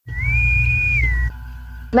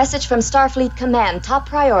Message from Starfleet Command, top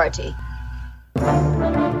priority.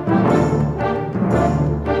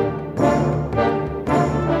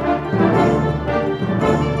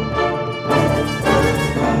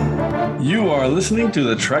 You are listening to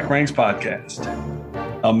the TrekRanks podcast,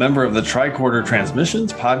 a member of the Tricorder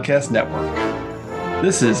Transmissions Podcast Network.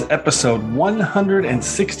 This is episode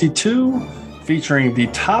 162, featuring the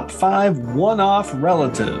top 5 one-off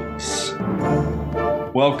relatives.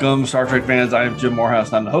 Welcome, Star Trek fans. I am Jim Moorhouse,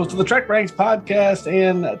 and I'm the host of the TrekRanks podcast,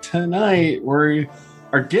 and tonight we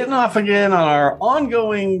are getting off again on our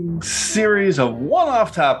ongoing series of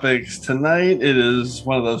one-off topics. Tonight it is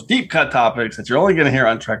one of those deep-cut topics that you're only going to hear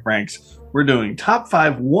on TrekRanks. We're doing top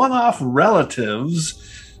 5 one-off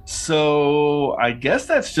relatives. So I guess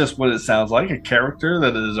that's just what it sounds like, a character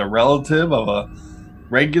that is a relative of a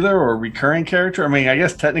regular or recurring character. I mean, I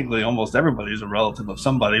guess technically almost everybody is a relative of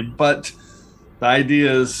somebody, but the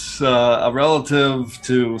idea is a relative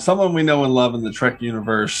to someone we know and love in the Trek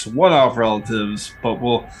universe, one-off relatives, but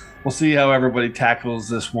we'll see how everybody tackles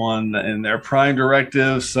this one in their prime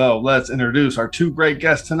directive. So let's introduce our 2 great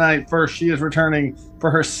guests tonight. First, she is returning for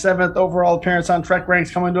her 7th overall appearance on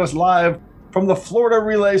TrekRanks, coming to us live from the Florida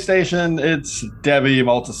relay station. It's Debbie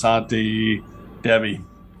Moltisanti. Debbie.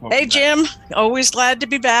 Hey, Jim. Always glad to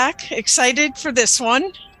be back. Excited for this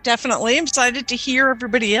one. Definitely. I'm excited to hear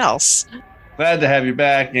everybody else. Glad to have you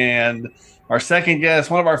back. And our second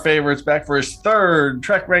guest, one of our favorites, back for his 3rd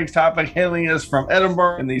TrekRanks topic, hailing us from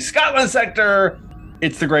Edinburgh in the Scotland sector.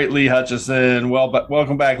 It's the great Lee Hutchison.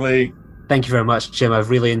 Welcome back, Lee. Thank you very much, Jim. I've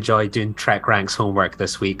really enjoyed doing TrekRanks homework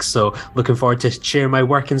this week, so looking forward to sharing my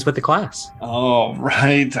workings with the class. All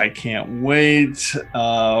right. I can't wait.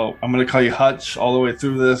 I'm going to call you Hutch all the way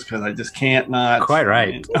through this because I just can't not. Quite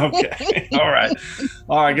right. Okay. All right.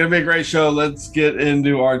 All right. Going to be a great show. Let's get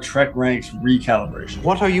into our TrekRanks recalibration.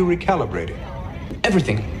 What are you recalibrating?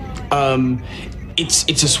 Everything.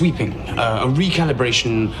 It's a sweeping, a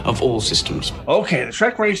recalibration of all systems. Okay, the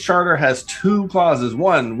TrekRanks Charter has 2 clauses.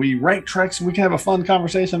 1, we rank Treks and we can have a fun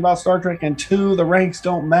conversation about Star Trek. And 2, the ranks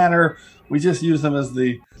don't matter. We just use them as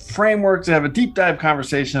the framework to have a deep dive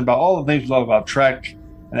conversation about all the things we love about Trek.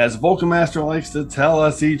 And as Vulcan Master likes to tell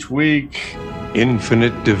us each week,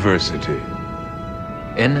 Infinite diversity.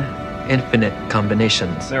 Infinite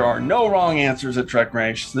combinations. There are no wrong answers at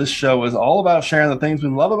TrekRanks. This show is all about sharing the things we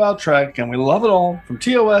love about Trek, and we love it all, from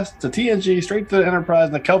TOS to TNG, straight to the Enterprise,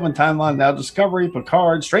 and the Kelvin timeline, now Discovery,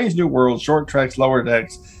 Picard, Strange New Worlds, Short Treks, Lower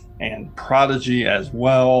Decks, and Prodigy as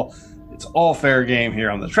well. It's all fair game here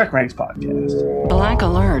on the TrekRanks podcast. Black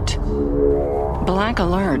alert. Black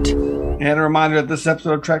alert. And a reminder that this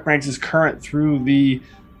episode of TrekRanks is current through the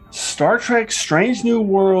Star Trek Strange New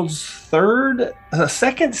Worlds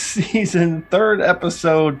 2nd season, 3rd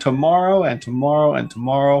episode tomorrow, which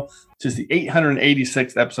is the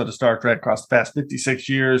 886th episode of Star Trek across the past 56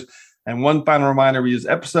 years. And one final reminder, we use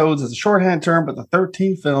episodes as a shorthand term, but the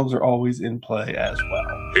 13 films are always in play as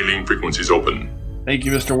well. Hailing frequencies open. Thank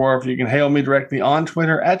you, Mr. Worf. You can hail me directly on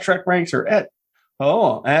Twitter at TrekRanks or at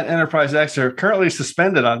Enterprise X. Are currently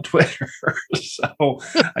suspended on Twitter. So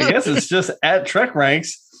I guess it's just at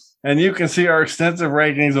TrekRanks. And you can see our extensive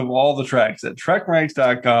rankings of all the tracks at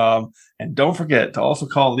TrekRanks.com. And don't forget to also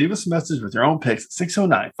leave us a message with your own picks at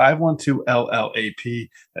 609-512-LLAP.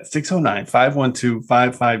 That's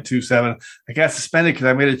 609-512-5527. I got suspended because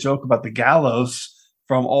I made a joke about the gallows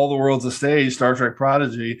from All the Worlds of Stage, Star Trek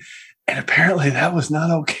Prodigy. And apparently that was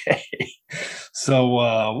not okay. So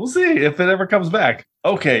we'll see if it ever comes back.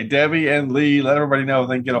 Okay, Debbie and Lee, let everybody know if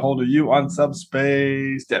they can get a hold of you on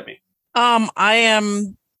Subspace. Debbie. I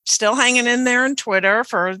am still hanging in there on Twitter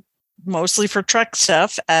mostly for Trek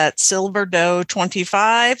stuff at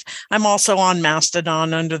SilverDoe25. I'm also on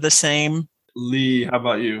Mastodon under the same. Lee, how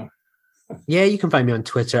about you? Yeah, you can find me on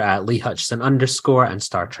Twitter at Lee Hutchison _ and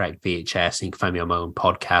Star Trek VHS. And you can find me on my own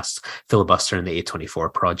podcast, Filibuster and the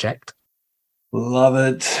A24 Project. Love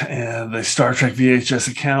it. And the Star Trek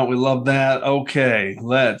VHS account, we love that. Okay,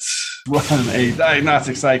 let's run a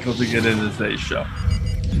diagnostic cycle to get into today's show.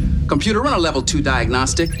 Computer, run a level 2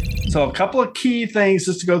 diagnostic. So a couple of key things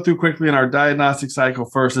just to go through quickly in our diagnostic cycle.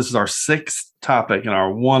 First, this is our 6th topic in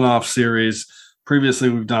our one-off series. Previously,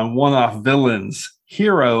 we've done one-off villains,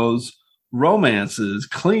 heroes, romances,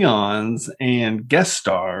 Klingons, and guest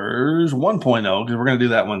stars 1.0, because we're going to do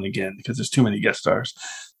that one again because there's too many guest stars.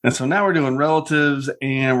 And so now we're doing relatives,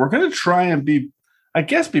 and we're going to try and be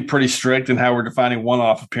pretty strict in how we're defining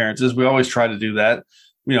one-off appearances. We always try to do that.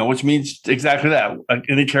 Which means exactly that.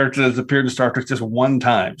 Any character that's appeared in Star Trek just one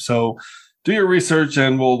time. So do your research,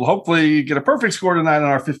 and we'll hopefully get a perfect score tonight on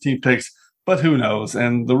our 15 picks, but who knows?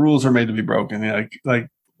 And the rules are made to be broken. Like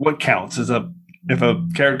what counts? Is a if a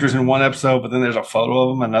character's in one episode, but then there's a photo of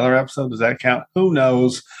them, another episode, does that count? Who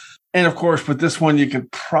knows? And of course, with this one, you could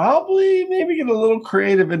probably maybe get a little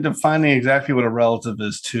creative in defining exactly what a relative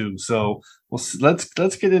is too. So let's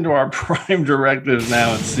get into our prime directives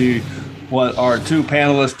now and see what our two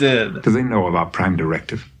panelists did. Do they know about Prime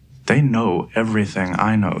Directive? They know everything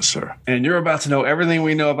I know, sir. And you're about to know everything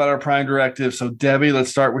we know about our Prime Directive. So, Debbie, let's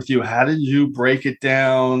start with you. How did you break it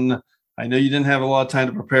down? I know you didn't have a lot of time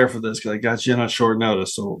to prepare for this because I got you in on short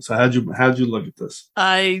notice. So how'd you look at this?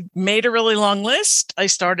 I made a really long list. I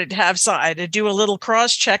started to have I had to do a little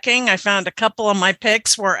cross-checking. I found a couple of my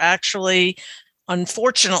picks were actually,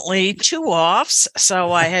 unfortunately, 2 offs.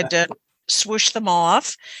 So I had to swoosh them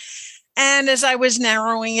off. And as I was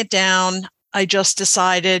narrowing it down, I just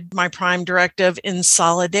decided my Prime Directive in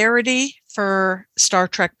solidarity for Star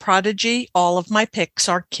Trek Prodigy. All of my picks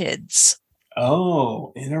are kids. That's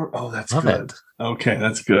Love good. It. Okay,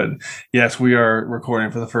 that's good. Yes, we are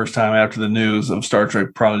recording for the first time after the news of Star Trek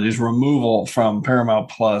Prodigy's removal from Paramount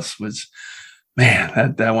Plus, which,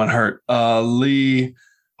 man, that one hurt. Lee,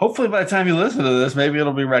 hopefully by the time you listen to this, maybe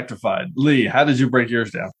it'll be rectified. Lee, how did you break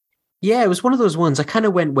yours down? Yeah, it was one of those ones I kind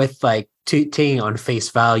of went with like taking it on face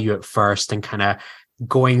value at first and kind of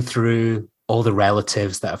going through all the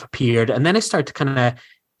relatives that have appeared. And then I started to kind of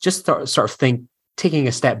just sort of think, taking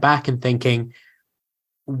a step back and thinking,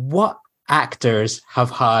 what actors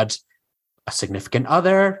have had a significant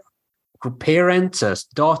other, parent, a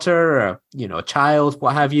daughter, a child,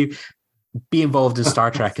 what have you, be involved in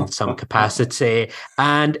Star Trek in some capacity.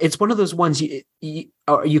 And it's one of those ones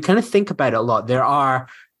you kind of think about it a lot. There are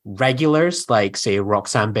regulars like, say,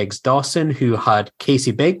 Roxanne Biggs-Dawson, who had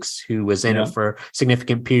Casey Biggs, who was in it for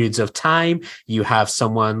significant periods of time. You have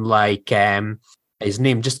someone like his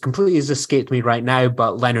name just completely has escaped me right now,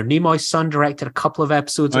 but Leonard Nimoy's son directed a couple of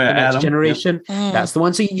episodes of The Next Generation. Yep. That's the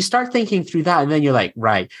one. So you start thinking through that, and then you're like,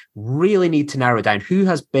 right, really need to narrow it down. Who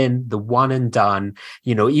has been the one and done?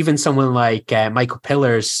 Even someone like Michael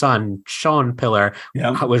Pillar's son, Sean Pillar,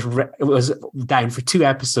 was down for 2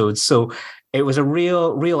 episodes. So it was a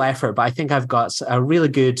real effort, but I think I've got a really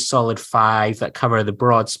good solid 5 that cover the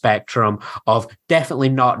broad spectrum of definitely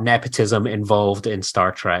not nepotism involved in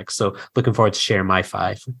Star Trek. So looking forward to sharing my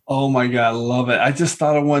 5. Oh my God, love it. I just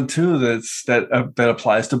thought of one too that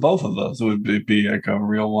applies to both of those. It would be like a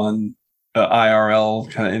real one,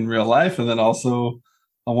 IRL kind of in real life, and then also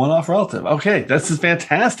a one-off relative. Okay, this is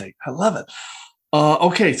fantastic. I love it.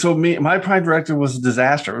 Okay, so my Prime Directive was a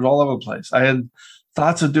disaster. It was all over the place. I had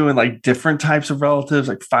thoughts of doing like different types of relatives,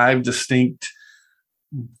 like 5 distinct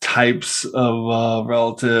types of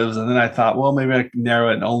relatives. And then I thought, well, maybe I can narrow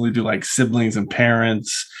it and only do like siblings and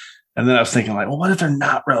parents. And then I was thinking like, well, what if they're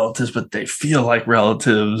not relatives, but they feel like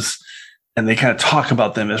relatives and they kind of talk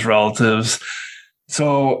about them as relatives?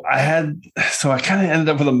 So I kind of ended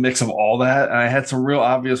up with a mix of all that. And I had some real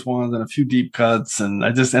obvious ones and a few deep cuts. And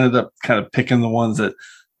I just ended up kind of picking the ones that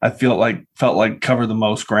I felt like covered the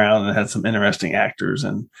most ground and had some interesting actors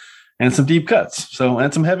and some deep cuts.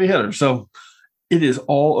 And some heavy hitters. So it is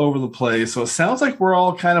all over the place. So it sounds like we're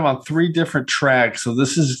all kind of on 3 different tracks. So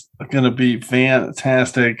this is going to be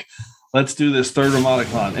fantastic. Let's do this. Third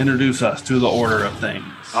Romoticon, introduce us to the order of things.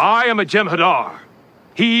 I am a Jem'Hadar.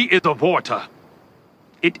 He is a Vorta.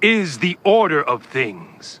 It is the order of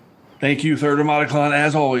things. Thank you, Third Romoticon.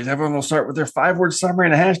 As always, everyone will start with their 5-word summary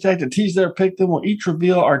and a hashtag to tease their pick. Then we'll each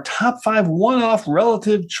reveal our top 5 one-off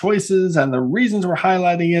relative choices and the reasons we're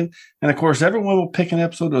highlighting it. And of course, everyone will pick an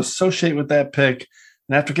episode to associate with that pick.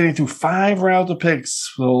 And after getting through 5 rounds of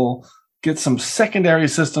picks, we'll get some secondary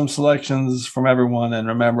system selections from everyone. And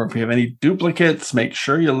remember, if you have any duplicates, make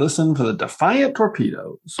sure you listen for the Defiant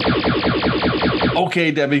Torpedoes.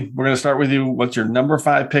 Okay, Debbie, we're going to start with you. What's your number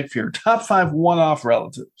 5 pick for your top 5 one-off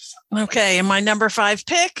relatives? Okay, and my number 5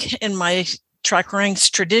 pick in my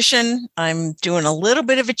TrekRanks tradition, I'm doing a little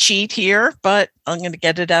bit of a cheat here, but I'm going to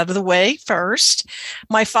get it out of the way first.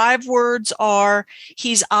 My 5 words are,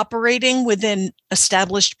 he's operating within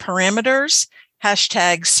established parameters,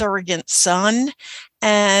 hashtag surrogate son,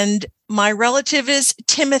 and my relative is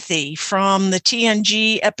Timothy from the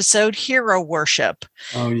TNG episode Hero Worship.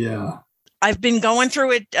 Oh, yeah. I've been going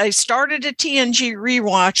through it. I started a TNG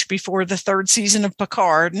rewatch before the 3rd season of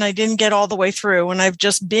Picard, and I didn't get all the way through. And I've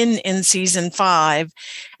just been in season 5.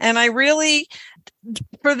 And I really,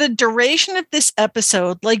 for the duration of this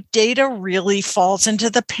episode, like Data really falls into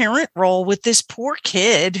the parent role with this poor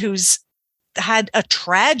kid who's had a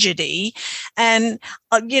tragedy. And,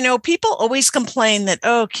 people always complain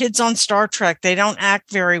that, kids on Star Trek, they don't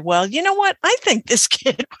act very well. You know what? I think this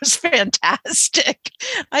kid was fantastic.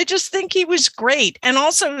 I just think he was great. And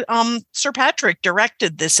also, Sir Patrick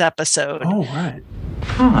directed this episode. Oh, right.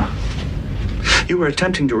 Huh. You were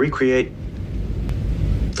attempting to recreate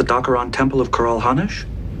the Dakaran Temple of Karal Hanish?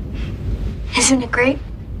 Isn't it great?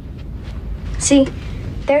 See,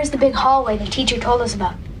 there's the big hallway the teacher told us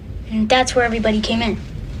about. And that's where everybody came in.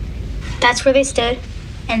 That's where they stood,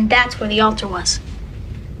 and that's where the altar was.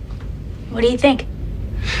 What do you think?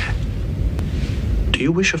 Do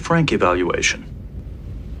you wish a frank evaluation?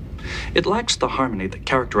 It lacks the harmony that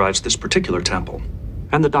characterized this particular temple,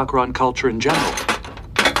 and the Dakaran culture in general.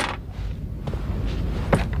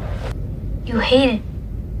 You hate it.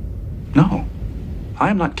 No, I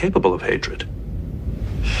am not capable of hatred.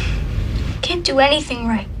 Can't do anything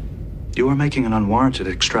right. You are making an unwarranted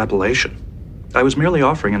extrapolation. I was merely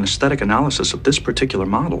offering an aesthetic analysis of this particular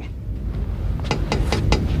model.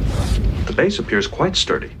 The base appears quite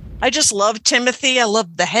sturdy. I just love Timothy. I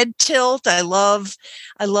love the head tilt. I love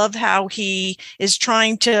how he is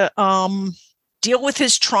trying to deal with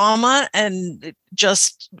his trauma and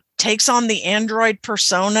just takes on the android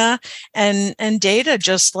persona, and Data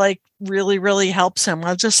just like really, really helps him.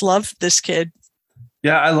 I just love this kid.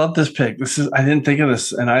 Yeah, I love this pick. I didn't think of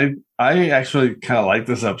this, and I actually kind of like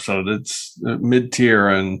this episode. It's mid-tier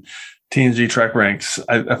and TNG TrekRanks.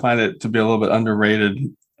 I find it to be a little bit underrated,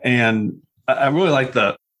 and I really like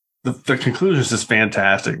the conclusion is just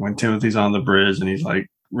fantastic when Timothy's on the bridge and he's like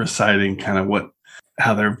reciting kind of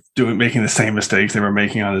how they're making the same mistakes they were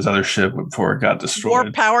making on his other ship before it got destroyed.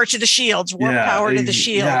 Warp power to the shields. Warp power to the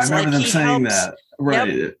shields. Yeah, I remember them saying that.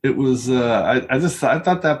 Right. Yep. It was. I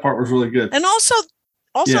thought that part was really good. And also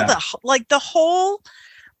the whole.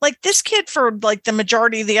 Like this kid for like the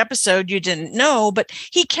majority of the episode, you didn't know, but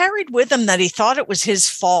he carried with him that he thought it was his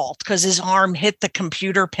fault because his arm hit the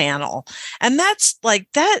computer panel. And that's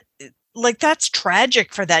that's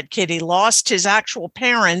tragic for that kid. He lost his actual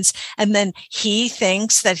parents, and then he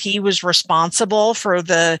thinks that he was responsible for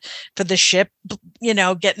the ship,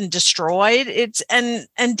 getting destroyed.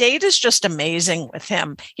 And Data's just amazing with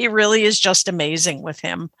him. He really is just amazing with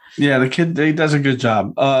him. Yeah, the kid, he does a good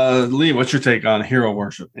job. Lee, what's your take on hero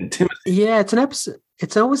worship and Timothy? Yeah, it's an episode.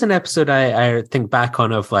 It's always an episode I think back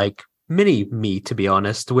on of like mini me, to be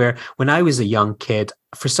honest, where when I was a young kid,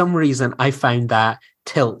 for some reason, I found that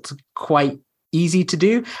tilt quite easy to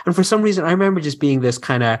do. And for some reason, I remember just being this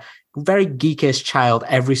kind of very geekish child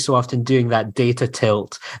every so often doing that Data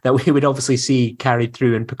tilt that we would obviously see carried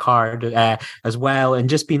through in Picard as well. And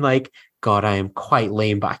just being like, God, I am quite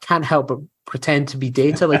lame, but I can't help but pretend to be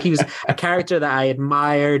Data. Like, he was a character that I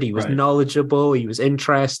admired. He was knowledgeable. He was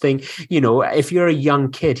interesting. If you're a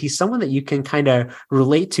young kid, he's someone that you can kind of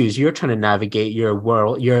relate to as you're trying to navigate your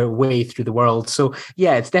way through the world. So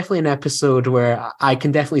yeah, it's definitely an episode where I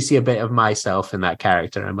can definitely see a bit of myself in that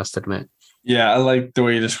character, I must admit. Yeah, I like the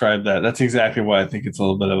way you described that. That's exactly why I think it's a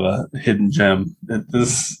little bit of a hidden gem. I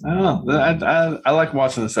don't know. I like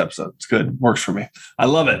watching this episode. It's good. Works for me. I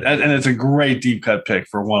love it. And it's a great deep cut pick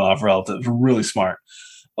for one-off relatives. Really smart.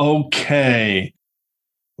 Okay.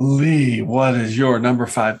 Lee, what is your number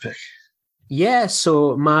 5 pick? Yeah,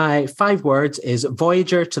 so my 5 words is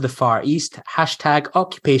Voyager to the Far East,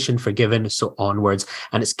 #occupation forgiven, so onwards.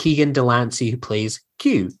 And it's Keegan Delancey who plays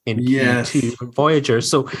Q in Q2 Voyager.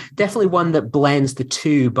 So definitely one that blends the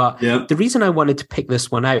two. But the reason I wanted to pick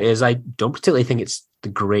this one out is I don't particularly think it's a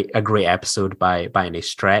great episode by any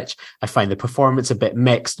stretch. I find the performance a bit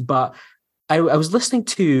mixed, but I was listening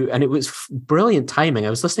to, and it was brilliant timing, I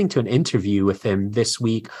was listening to an interview with him this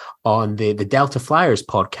week on the Delta Flyers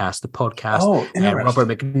podcast, the podcast Robert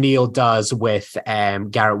McNeil does with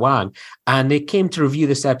Garrett Wang. And they came to review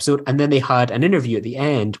this episode, and then they had an interview at the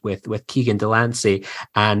end with Keegan Delancey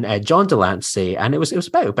and John Delancey. And it was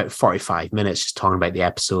about 45 minutes just talking about the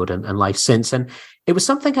episode and life since. And it was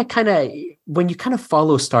something when you kind of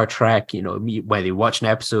follow Star Trek, whether you watch an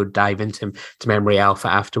episode, dive into Memory Alpha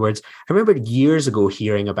afterwards. I remember years ago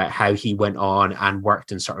hearing about how he went on and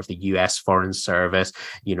worked in sort of the US Foreign Service,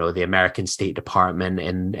 the American State Department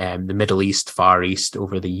in the Middle East, Far East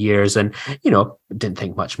over the years. And, didn't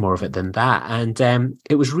think much more of it than that. And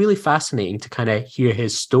it was really fascinating to kind of hear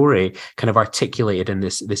his story kind of articulated in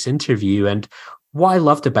this interview. And what I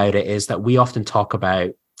loved about it is that we often talk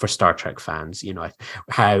about for Star Trek fans,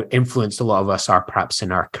 how influenced a lot of us are perhaps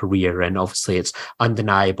in our career. And obviously it's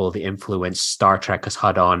undeniable the influence Star Trek has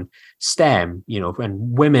had on STEM,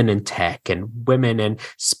 and women in tech and women in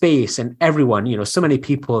space and everyone, so many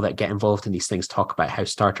people that get involved in these things talk about how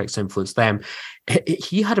Star Trek's influenced them.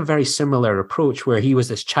 He had a very similar approach where he was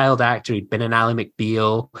this child actor. He'd been in Ally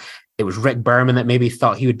McBeal. It was Rick Berman that maybe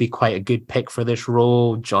thought he would be quite a good pick for this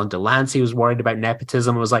role. John Delancey was worried about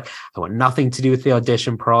nepotism and was like, I want nothing to do with the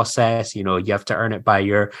audition process. You have to earn it by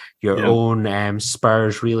your own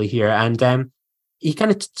spurs really here. And he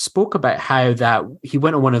kind of spoke about how that he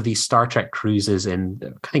went on one of these Star Trek cruises in,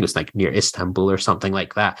 I think it was like near Istanbul or something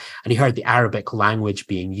like that. And he heard the Arabic language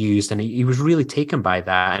being used and he was really taken by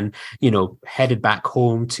that and, headed back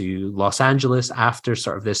home to Los Angeles after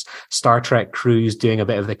sort of this Star Trek cruise, doing a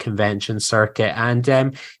bit of the convention circuit.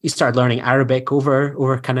 And he started learning Arabic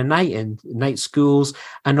over kind of night schools.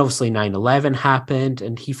 And obviously 9/11 happened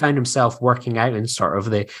and he found himself working out in sort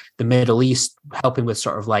of the Middle East, helping with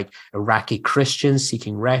sort of like Iraqi Christians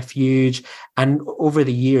seeking refuge. And over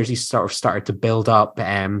the years, he sort of started to build up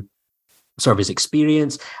sort of his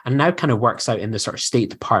experience and now kind of works out in the sort of State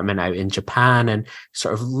Department out in Japan, and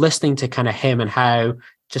sort of listening to kind of him and how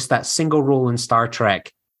just that single role in Star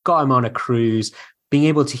Trek got him on a cruise, being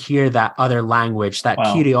able to hear that other language, that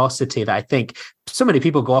curiosity that I think so many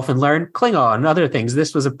people go off and learn Klingon and other things.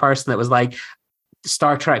 This was a person that was like,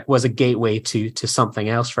 Star Trek was a gateway to something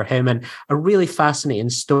else for him, and a really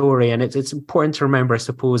fascinating story. And it's important to remember, I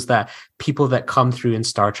suppose, that people that come through in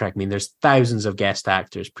Star Trek, there's thousands of guest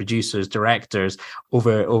actors, producers, directors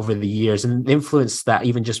over the years, and the influence that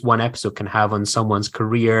even just one episode can have on someone's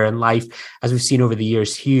career and life, as we've seen over the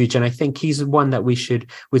years, huge. And I think he's one that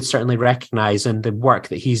would certainly recognize, and the work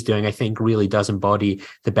that he's doing, I think, really does embody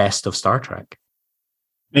the best of Star Trek.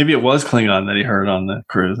 Maybe it was Klingon that he heard on the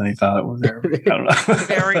cruise and he thought it was there. I don't know.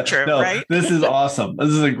 Very true, No, right? This is awesome. This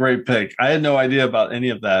is a great pick. I had no idea about any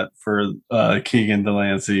of that for Keegan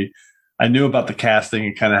Delancey. I knew about the casting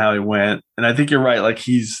and kind of how he went. And I think you're right. Like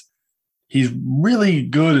he's really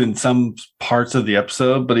good in some parts of the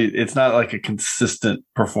episode, but it's not like a consistent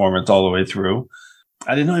performance all the way through.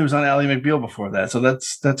 I didn't know he was on Ally McBeal before that. So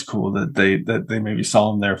that's cool that they maybe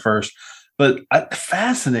saw him there first. But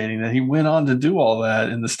fascinating that he went on to do all that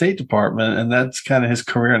in the State Department, and that's kind of his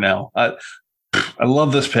career now. I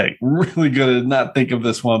love this pick. Really good. I did not think of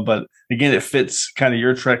this one, but again, it fits kind of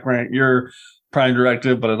your Trek rank, your Prime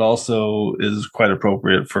Directive, but it also is quite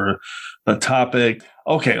appropriate for the topic.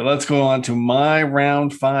 Okay, let's go on to my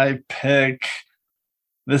round 5 pick.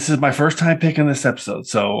 This is my first time picking this episode,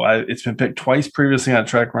 so it's been picked twice previously on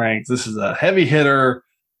TrekRanks. This is a heavy hitter.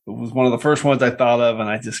 It was one of the first ones I thought of, and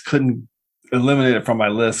I just couldn't eliminate it from my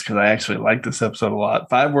list because I actually like this episode a lot.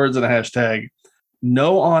 5 words and a hashtag.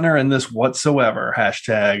 No honor in this whatsoever.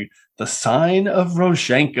 Hashtag the sign of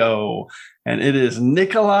Roshenko. And it is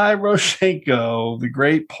Nikolai Roshenko, the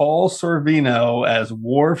great Paul Sorvino as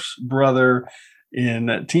Worf's brother in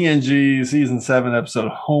TNG season 7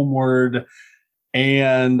 episode Homeward.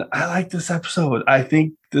 And I like this episode. I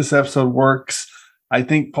think this episode works. I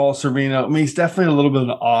think Paul Sorvino, he's definitely a little bit of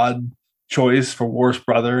an odd choice for Worf's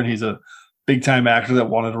brother, and he's a big-time actor that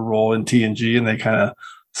wanted a role in TNG, and they kind of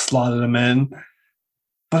slotted him in.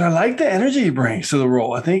 But I like the energy he brings to the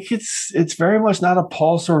role. I think it's very much not a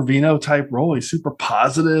Paul Sorvino type role. He's super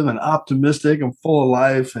positive and optimistic and full of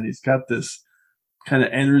life, and he's got this kind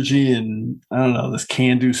of energy and, I don't know, this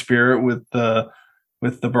can-do spirit with the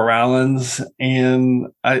Barallans. And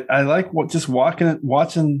I like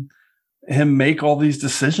watching him make all these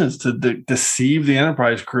decisions to deceive the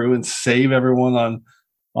Enterprise crew and save everyone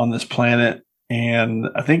on this planet. And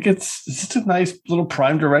I think it's just a nice little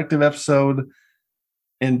Prime Directive episode.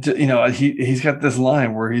 And, he's got this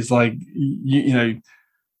line where he's like,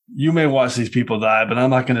 you may watch these people die, but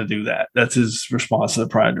I'm not going to do that. That's his response to the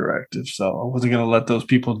Prime Directive. So I wasn't going to let those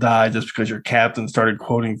people die just because your captain started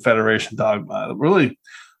quoting Federation dogma. I really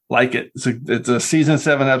like it. It's a season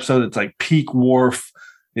 7 episode. It's like peak Worf.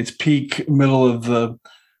 It's peak middle of the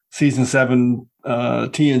season 7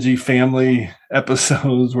 TNG family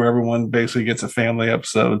episodes where everyone basically gets a family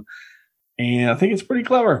episode. And I think it's pretty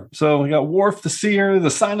clever. So we got Worf the Seer, the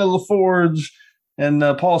Sign of LaForge, and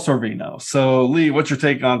Paul Sorvino. So Lee, what's your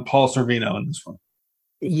take on Paul Sorvino in this one?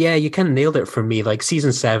 Yeah, you kind of nailed it for me. Like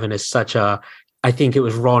season 7 is I think it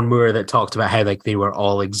was Ron Moore that talked about how like they were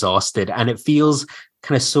all exhausted, and it feels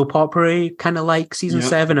kind of soap opera kind of like season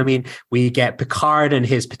 7. I mean, we get Picard and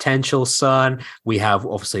his potential son. We have,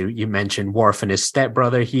 obviously, you mentioned Worf and his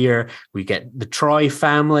stepbrother here. We get the Troy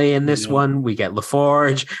family in this one. We get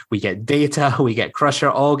LaForge. We get Data. We get Crusher.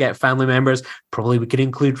 All get family members. Probably we could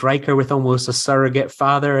include Riker with almost a surrogate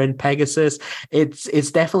father in Pegasus.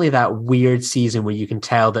 It's definitely that weird season where you can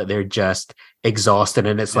tell that they're just exhausted,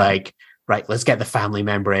 and it's like, right, let's get the family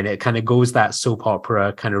member in. It kind of goes that soap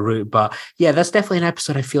opera kind of route. But yeah, that's definitely an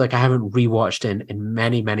episode I feel like I haven't rewatched in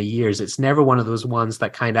many, many years. It's never one of those ones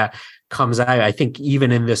that kind of comes out. I think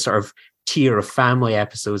even in this sort of tier of family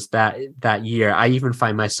episodes that year, I even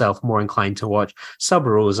find myself more inclined to watch Sub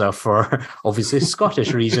Rosa for obviously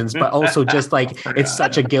Scottish reasons, but also just like it's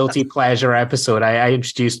such a guilty pleasure episode. I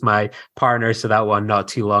introduced my partner to that one not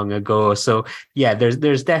too long ago. So yeah,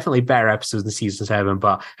 there's definitely better episodes in season 7,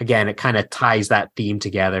 but again, it kind of ties that theme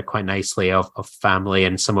together quite nicely of family,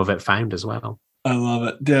 and some of it found as well. I love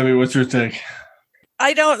it. Debbie, what's your take?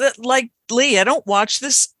 I don't, like Lee, I don't watch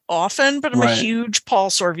this often, but I'm a huge Paul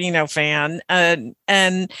Sorvino fan. And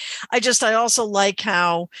I also like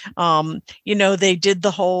how, they did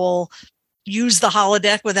the whole use the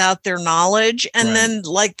holodeck without their knowledge. And then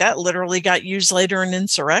like that literally got used later in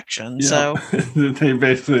Insurrection. Yeah. So they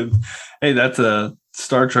basically, hey, that's a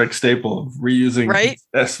Star Trek staple of reusing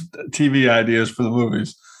TV ideas for the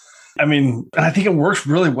movies. I mean, I think it works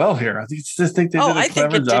really well here. I think they did a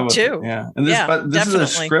clever job of it. Yeah. And this is a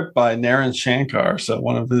script by Naren Shankar, so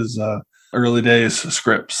one of his early days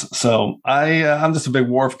scripts. So I'm just a big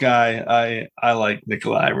Worf guy. I like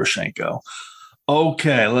Nikolai Roshenko.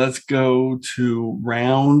 Okay, let's go to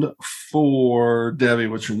round 4. Debbie,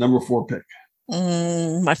 what's your number 4 pick?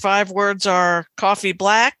 My 5 words are coffee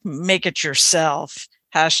black, make it yourself.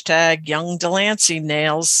 # young Delancey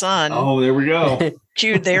nails son. Oh, there we go.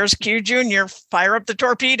 There's Q Jr. Fire up the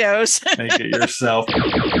torpedoes. Make it yourself.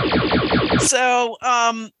 So,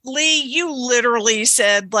 Lee, you literally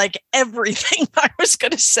said like everything I was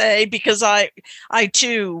going to say, because I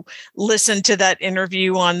too listened to that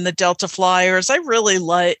interview on the Delta Flyers. I really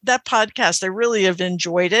like that podcast. I really have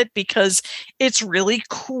enjoyed it because it's really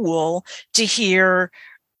cool to hear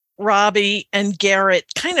Robbie and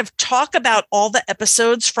Garrett kind of talk about all the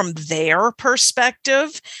episodes from their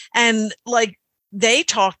perspective. And like they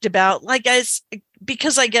talked about, like,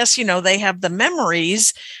 because I guess, they have the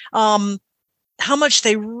memories, how much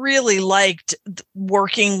they really liked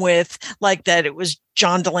working with, like, that it was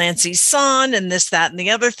John Delancey's son and this, that, and the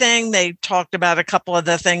other thing. They talked about a couple of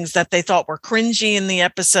the things that they thought were cringy in the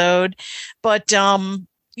episode, but,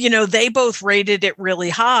 they both rated it really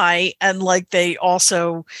high, and like they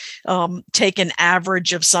also take an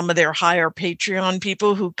average of some of their higher Patreon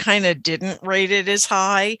people who kind of didn't rate it as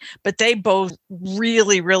high, but they both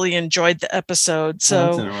really, really enjoyed the episode.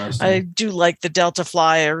 So I do like the Delta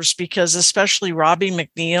Flyers, because especially Robbie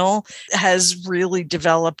McNeil has really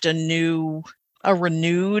developed a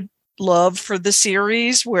renewed love for the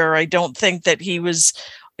series, where I don't think that he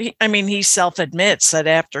self-admits that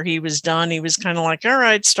after he was done, he was kind of like, all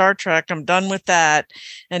right, Star Trek, I'm done with that.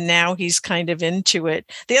 And now he's kind of into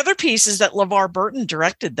it. The other piece is that LeVar Burton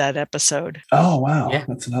directed that episode. Oh, wow. Yeah.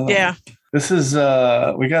 That's another one. This is,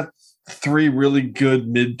 we got 3 really good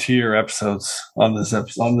mid-tier episodes on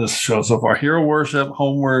this show so far. Hero Worship,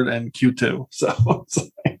 Homeward, and Q2. So it's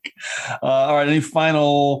like, all right, any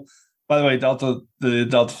final, by the way, the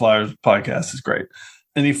Delta Flyers podcast is great.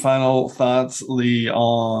 Any final thoughts, Lee,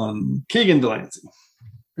 on Keegan Delancey?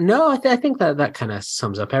 No, I think that kind of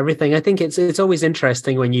sums up everything. I think it's always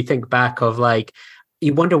interesting when you think back of, like,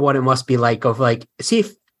 you wonder what it must be like of, like,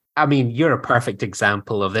 you're a perfect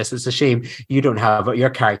example of this. It's a shame your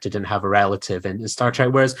character didn't have a relative in Star Trek.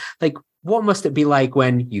 Whereas, like, what must it be like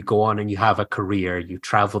when you go on and you have a career, you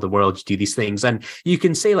travel the world, you do these things, and you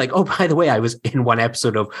can say, like, oh, by the way, I was in one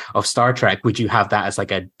episode of Star Trek. Would you have that as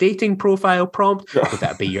like a dating profile prompt? Would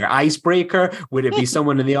that be your icebreaker? Would it be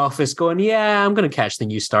someone in the office going, yeah, I'm going to catch the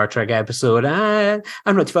new Star Trek episode. I'm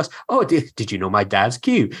not too fast. Oh, did you know my dad's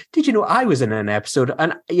Q? Did you know I was in an episode?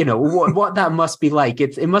 And what that must be like.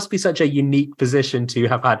 It must be such a unique position to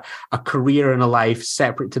have had a career and a life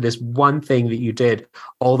separate to this one thing that you did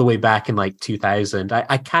all the way back in like 2000.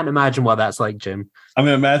 I can't imagine what that's like, Jim. I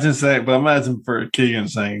mean, imagine for Keegan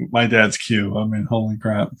saying, my dad's Q. I mean, holy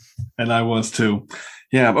crap. And I was too.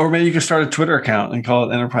 Yeah. Or maybe you could start a Twitter account and call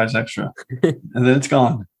it Enterprise Extra. And then it's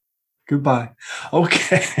gone. Goodbye.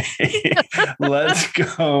 Okay. Let's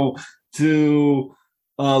go to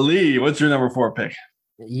Lee. What's your number 4 pick?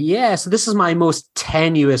 Yeah, so this is my most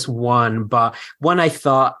tenuous one, but one I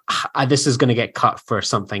thought this is going to get cut for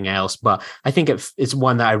something else, but I think it's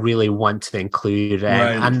one that I really want to include,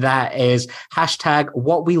 and that is hashtag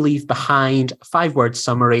what we leave behind, 5-word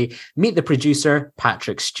summary, meet the producer,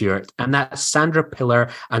 Patrick Stewart, and that's Sandra Pillar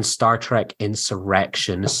and Star Trek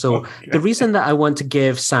Insurrection. So the reason that I want to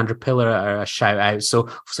give Sandra Pillar a shout out, so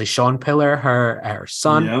obviously Sean Pillar, her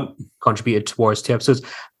son, contributed towards 2 episodes,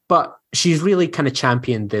 but she's really kind of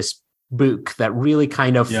championed this book that really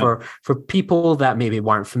kind of, for people that maybe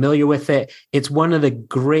weren't familiar with it, it's one of the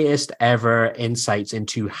greatest ever insights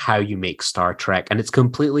into how you make Star Trek. And it's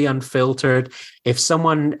completely unfiltered. If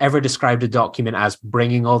someone ever described a document as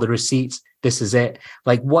bringing all the receipts, this is it.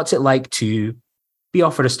 Like, what's it like to be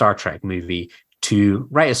offered a Star Trek movie, to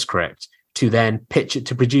write a script, to then pitch it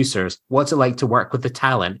to producers? What's it like to work with the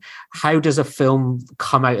talent? How does a film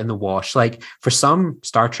come out in the wash? Like, for some,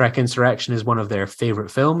 Star Trek Insurrection is one of their favorite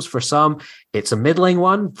films. For some, it's a middling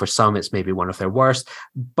one. For some, it's maybe one of their worst.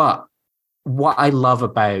 But what I love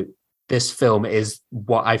about this film is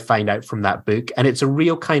what I find out from that book. And it's a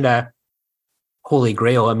real kind of holy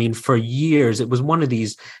grail. I mean, for years, it was one of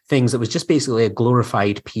these things that was just basically a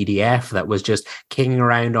glorified PDF that was just kicking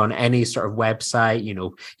around on any sort of website. You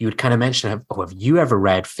know, you would kind of mention, have you ever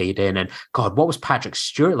read Fade In? And God, what was Patrick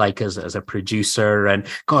Stewart like as a producer? And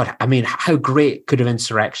God, I mean, how great could have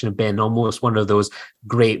Insurrection have been? Almost one of those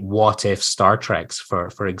great what if Star Treks,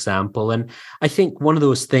 for example. And I think one of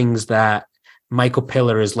those things that Michael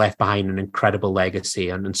Pillar has left behind an incredible legacy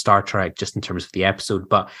on Star Trek, just in terms of the episode,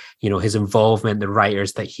 but, you know, his involvement, the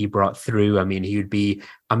writers that he brought through. I mean, he would be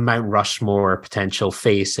a Mount Rushmore potential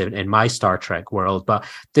face in my Star Trek world. But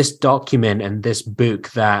this document and this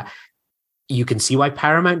book, that you can see why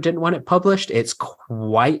Paramount didn't want it published. It's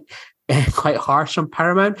quite harsh on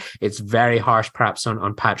Paramount. It's very harsh perhaps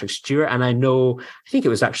on Patrick Stewart. And I think it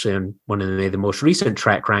was actually on one of the most recent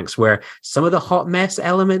TrekRanks where some of the hot mess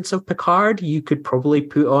elements of Picard you could probably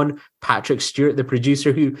put on Patrick Stewart, the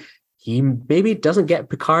producer, who he maybe doesn't get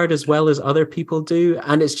Picard as well as other people do.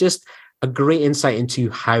 And it's just a great insight into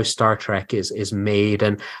how Star Trek is made.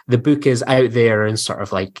 And the book is out there in sort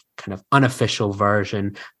of like kind of unofficial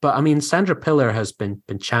version. But I mean, Sandra Pillar has been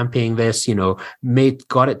championing this, you know,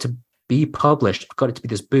 got it to be published, got it to be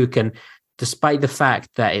this book. And despite the fact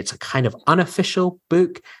that it's a kind of unofficial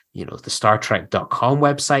book, you know, the StarTrek.com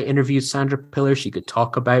website interviewed Sandra Pillar. She could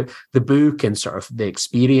talk about the book and sort of the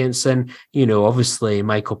experience. And, you know, obviously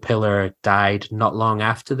Michael Pillar died not long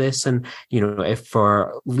after this. And, you know, if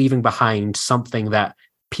for leaving behind something that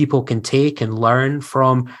people can take and learn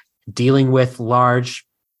from dealing with large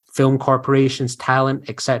film corporations, talent,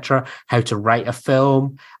 etc., how to write a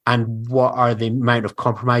film and what are the amount of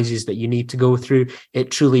compromises that you need to go through.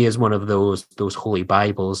 It truly is one of those holy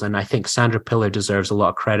Bibles. And I think Sandra Pillar deserves a lot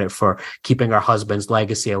of credit for keeping her husband's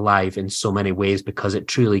legacy alive in so many ways, because it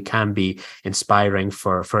truly can be inspiring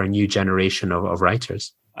for a new generation of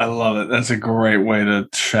writers. I love it. That's a great way to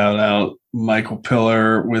shout out Michael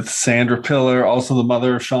Pillar with Sandra Pillar, also the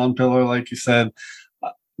mother of Sean Pillar, like you said.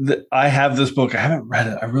 I have this book. I haven't read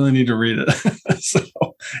it. I really need to read it. So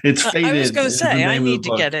it's Fade In. I was going to say, I need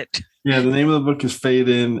to get it. Yeah, the name of the book is Fade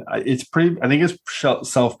In. It's pretty, I think it's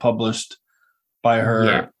self-published by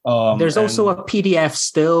her. Yeah. There's also a PDF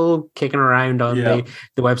still kicking around on the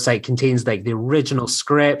website, contains like the original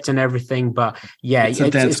script and everything. But yeah,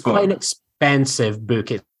 it's quite an expensive book.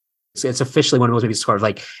 It's officially one of those maybe sort of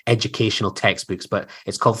like educational textbooks, but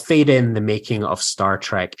it's called Fade In, the Making of Star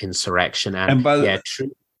Trek Insurrection. And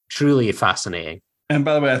truly fascinating. And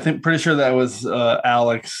by the way, pretty sure that was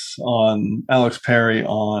Alex Perry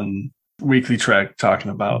on Weekly Trek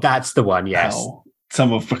talking about. That's the one, yes. How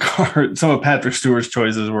some of Patrick Stewart's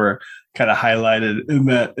choices were kind of highlighted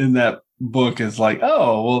in that book as like,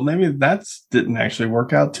 oh, well, maybe that didn't actually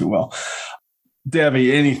work out too well.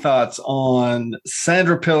 Debbie, any thoughts on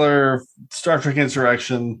Sandra Pillar, Star Trek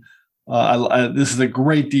Insurrection? This is a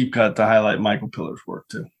great deep cut to highlight Michael Pillar's work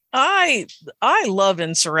too. I love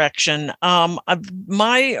Insurrection. I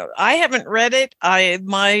haven't read it.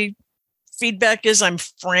 My feedback is I'm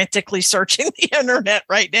frantically searching the internet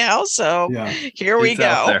right now. So here we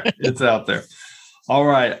go. It's out there. All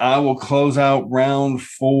right. I will close out round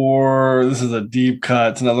 4. This is a deep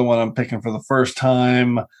cut. It's another one I'm picking for the first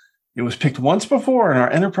time. It was picked once before in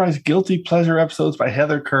our Enterprise Guilty Pleasure episodes by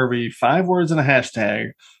Heather Kirby. 5 words and a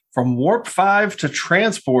hashtag. From Warp 5 to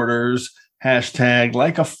Transporters. Hashtag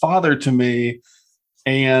like a father to me.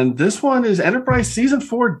 And this one is Enterprise Season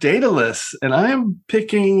 4 Daedalus. And I am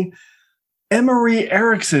picking Emery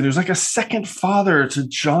Erickson, who's like a second father to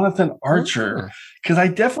Jonathan Archer. Because I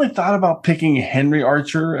definitely thought about picking Henry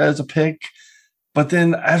Archer as a pick. But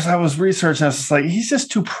then as I was researching, I was just like, he's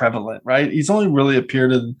just too prevalent, right? He's only really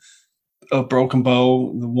appeared in A Broken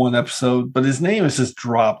Bow, the one episode, but his name is just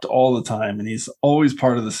dropped all the time, and he's always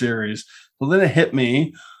part of the series. So then it hit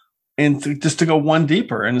me, and just to go one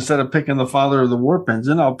deeper, and instead of picking the father of the warp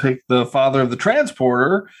engine, I'll pick the father of the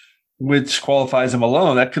transporter, which qualifies him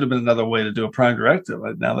alone. That could have been another way to do a prime directive,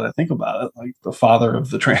 now that I think about it, like the father of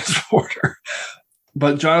the transporter.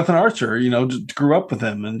 But Jonathan Archer, just grew up with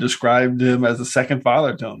him and described him as a second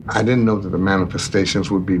father to him. I didn't know that the manifestations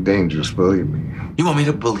would be dangerous, believe me. You want me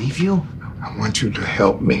to believe you? I want you to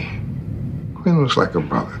help me. Quinn was like a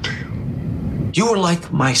brother to you. You were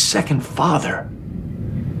like my second father.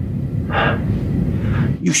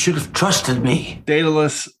 You should have trusted me.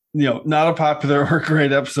 Daedalus, not a popular or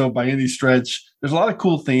great episode by any stretch. There's a lot of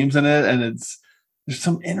cool themes in it, and there's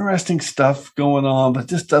some interesting stuff going on, but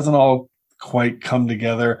just doesn't all quite come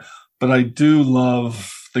together. But I do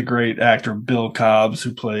love the great actor Bill Cobbs,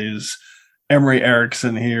 who plays Emery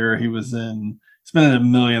Erickson here. He's been in a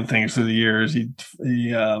million things through the years. He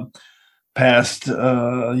passed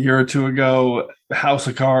a year or two ago, House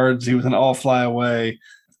of Cards. He was in All Fly Away.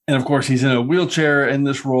 And of course, he's in a wheelchair in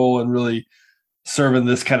this role and really serving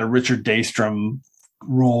this kind of Richard Daystrom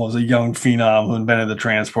role as a young phenom who invented the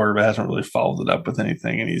transporter, but hasn't really followed it up with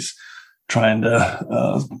anything. And he's trying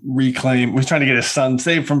to he's trying to get his son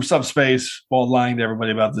saved from subspace while lying to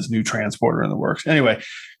everybody about this new transporter in the works. Anyway,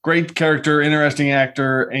 great character, interesting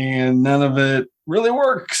actor, and none of it really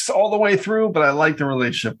works all the way through, but I like the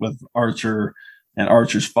relationship with Archer and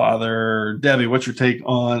Archer's father. Debbie, what's your take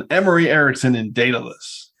on Emery Erickson in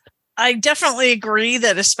Daedalus? I definitely agree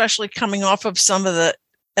that, especially coming off of some of the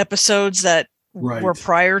episodes that were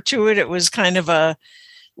prior to it, it was kind of a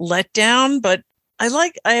letdown, but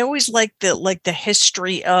I always like the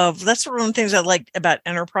history of, that's one of the things I like about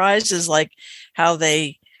Enterprise, is like how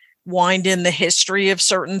they wind in the history of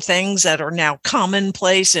certain things that are now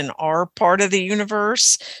commonplace in our part of the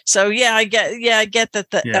universe. So I get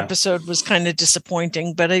that the episode was kind of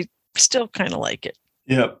disappointing, but I still kind of like it.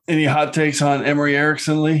 Yep. Any hot takes on Emery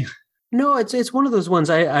Erickson, Lee? No, it's one of those ones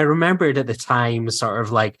I remembered at the time, sort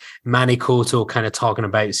of like Manny Koto kind of talking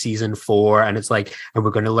about season 4, and it's like, and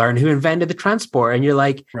we're going to learn who invented the transport, and you're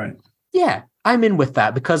like, right, yeah, I'm in with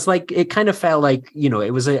that, because like it kind of felt like,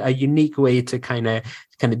 it was a unique way to kind of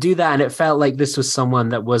do that, and it felt like this was someone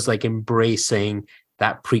that was like embracing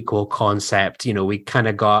that prequel concept. We kind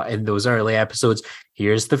of got in those early episodes,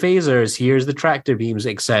 here's the phasers, here's the tractor beams,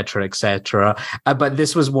 etc., etc. But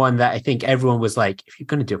this was one that I think everyone was like, if you're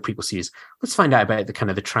going to do a prequel series, let's find out about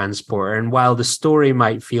the transporter. And while the story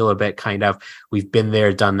might feel a bit kind of, we've been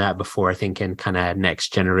there, done that before, I think in kind of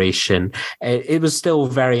Next Generation, it was still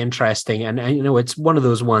very interesting. And it's one of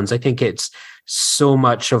those ones, I think it's so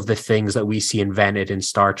much of the things that we see invented in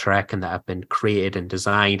Star Trek and that have been created and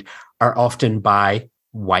designed are often by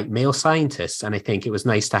white male scientists. And I think it was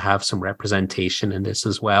nice to have some representation in this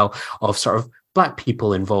as well, of sort of Black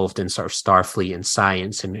people involved in sort of Starfleet and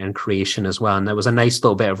science and creation as well. And there was a nice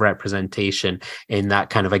little bit of representation in that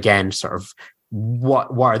kind of, again, sort of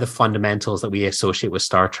what are the fundamentals that we associate with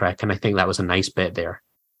Star Trek. And I think that was a nice bit there.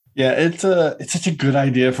 Yeah, it's such a good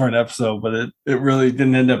idea for an episode, but it really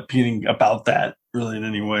didn't end up being about that really in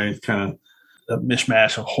any way. It's kind of a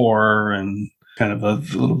mishmash of horror and kind of a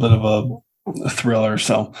little bit of a thriller.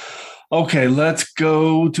 So, okay, let's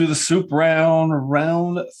go to the soup round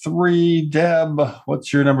 3. Deb,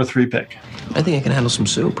 what's your number 3 pick? I think I can handle some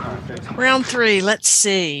soup. Round 3, let's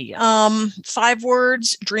see. 5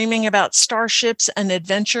 words, dreaming about starships and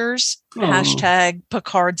adventures. Hashtag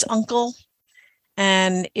Picard's uncle.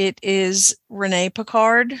 And it is Renee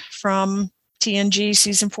Picard from TNG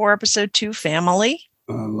season 4, episode 2, Family.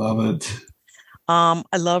 I love it.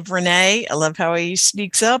 I love Renee. I love how he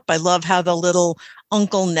sneaks up. I love how the little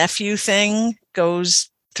uncle-nephew thing goes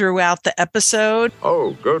throughout the episode.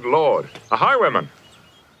 Oh, good Lord. A highwayman.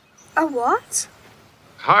 A what?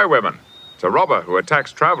 Highwayman. It's a robber who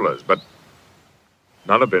attacks travelers, but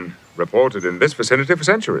none have been reported in this vicinity for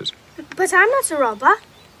centuries. But I'm not a robber.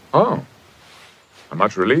 Oh. I'm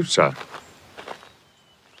much relieved, sir.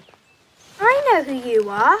 I know who you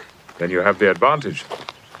are. Then you have the advantage.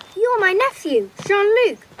 You're my nephew,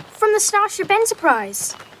 Jean-Luc, from the Starship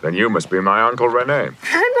Enterprise. Then you must be my Uncle Rene.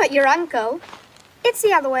 I'm not your uncle. It's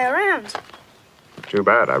the other way around. Too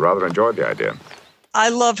bad. I rather enjoyed the idea. I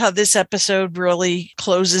love how this episode really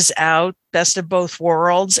closes out Best of Both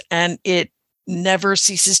Worlds, and it never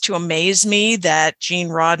ceases to amaze me that Gene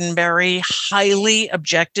Roddenberry highly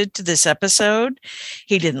objected to this episode.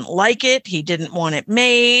 He didn't like it. He didn't want it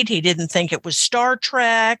made. He didn't think it was Star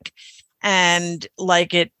Trek. And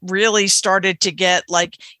like it really started to get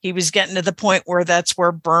like he was getting to the point where that's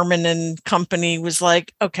where Berman and company was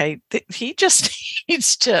like, okay, he just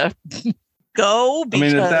needs to go.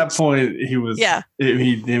 Because, at that point he was,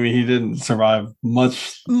 he didn't survive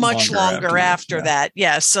much longer after that.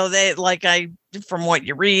 Yeah. So they from what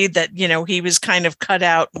you read that, he was kind of cut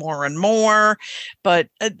out more and more, but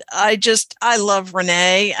I love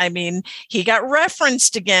Renee. I mean, he got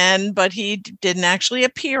referenced again, but he didn't actually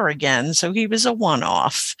appear again. So he was a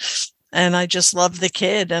one-off, and I just love the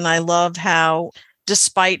kid. And I love how,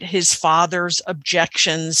 despite his father's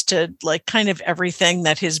objections to like kind of everything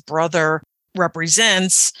that his brother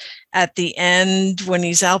represents, at the end when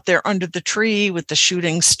he's out there under the tree with the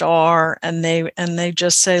shooting star, and they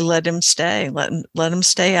just say, let him stay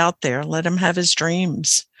out there, let him have his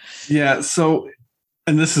dreams. So,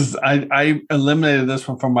 and this is, I eliminated this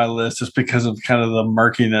one from my list just because of kind of the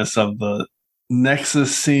murkiness of the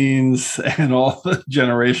Nexus scenes and all the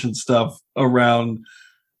generation stuff around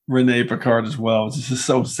Rene Picard as well. It's just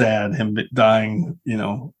so sad, him dying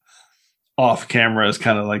off camera is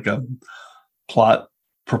kind of like a plot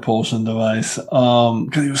propulsion device,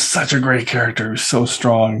 because he was such a great character. He was so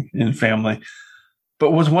strong in family.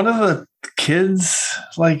 But was one of the kids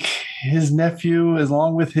like his nephew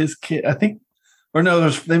along with his kid? I think, or no,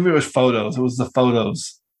 maybe it was photos. It was the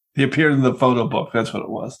photos. He appeared in the photo book. That's what it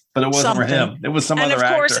was. But it wasn't for him. It was some other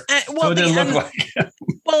actor. So it didn't look like him.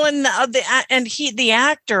 Well, and the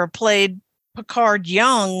actor played Picard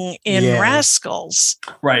young in Rascals.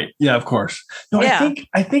 Right. Yeah, of course. No, yeah.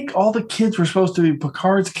 I think all the kids were supposed to be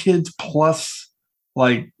Picard's kids plus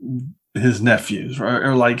like his nephews, right?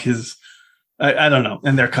 Or like his, I don't know,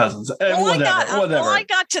 and their cousins. Whatever. I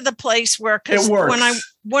got to the place where, because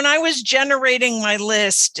when I was generating my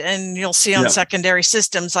list, and you'll see on secondary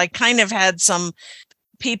systems, I kind of had some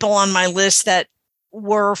people on my list that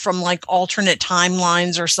were from like alternate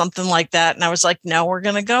timelines or something like that, and I was like, no, we're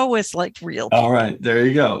gonna go with like real people. All right, there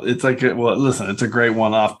you go. It's like, well, listen, it's a great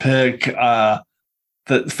one-off pick. The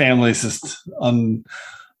family's just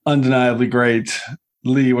undeniably great.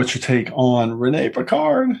 Lee, what's your take on Rene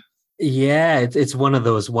Picard? Yeah, it's one of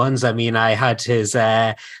those ones. I mean, I had his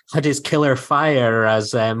Killer Fire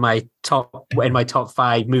as my top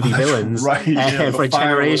 5 movie villains for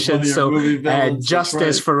generation. So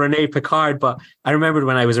justice for Rene Picard. But I remembered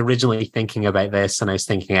when I was originally thinking about this, and I was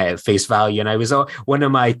thinking at face value, and I was one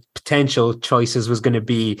of my potential choices was going to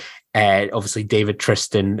be obviously David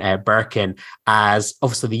Tristan Birkin as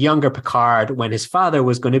obviously the younger Picard when his father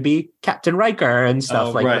was going to be Captain Riker and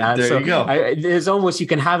stuff that. There you go. There's almost, you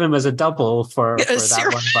can have him as a double for that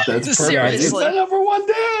one. But that's seriously. It's the number one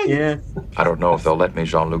day. Yeah. I don't know if they'll let me,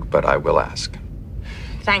 Jean-Luc, but I will ask.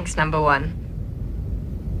 Thanks, number one.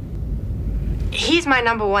 He's my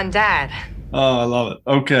number one dad. Oh, I love it.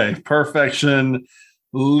 Okay, perfection.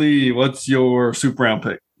 Lee, what's your super round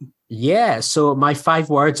pick? Yeah, so my 5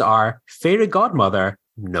 words are fairy godmother,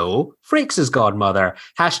 no, Frakes' godmother,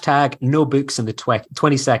 hashtag no books in the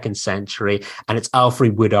 22nd century, and it's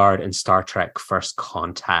Alfred Woodard in Star Trek First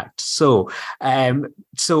Contact. So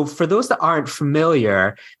for those that aren't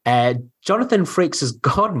familiar, Jonathan Frakes'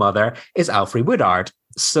 godmother is Alfred Woodard.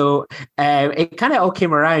 So it kind of all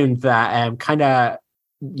came around that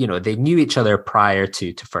they knew each other prior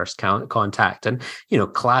to First Contact, and,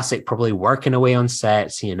 classic, probably working away on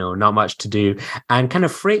sets, not much to do. And kind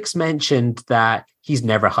of Frakes mentioned that he's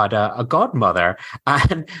never had a godmother,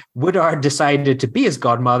 and Woodard decided to be his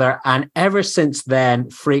godmother. And ever since then,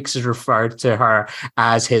 Frakes has referred to her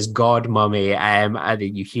as his godmummy. And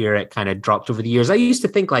you hear it kind of dropped over the years. I used to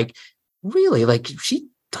think really, she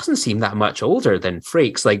doesn't seem that much older than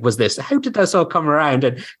Frakes. How did this all come around?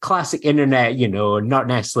 And classic internet, not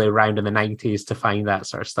necessarily around in the 90s to find that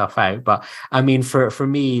sort of stuff out. But I mean, for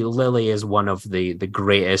me, Lily is one of the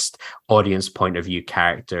greatest audience point of view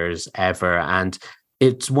characters ever. And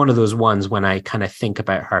it's one of those ones when I kind of think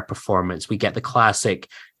about her performance, we get the classic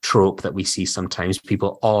trope that we see sometimes,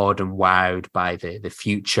 people awed and wowed by the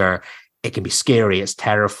future. It can be scary, it's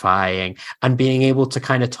terrifying, and being able to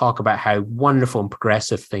kind of talk about how wonderful and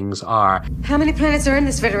progressive things are. How many planets are in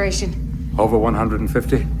this federation? Over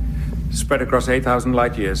 150, spread across 8,000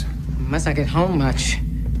 light years. Must not get home much.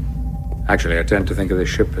 Actually, I tend to think of this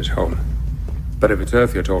ship as home. But if it's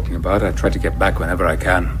Earth you're talking about, I try to get back whenever I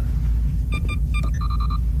can.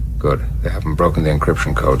 Good. They haven't broken the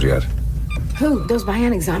encryption codes yet. Who? Those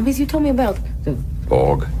bionic zombies you told me about? The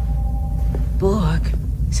Borg. Borg?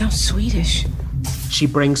 Sounds Swedish. she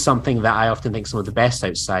brings something that I often think some of the best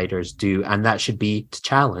outsiders do, and that should be to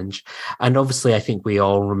challenge. And obviously, I think we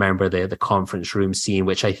all remember the conference room scene,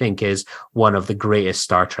 which I think is one of the greatest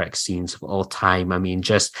Star Trek scenes of all time. I mean,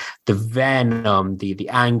 just the venom, the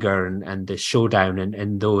anger, and the showdown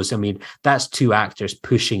and those. I mean, that's two actors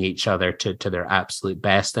pushing each other to their absolute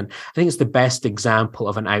best. And I think it's the best example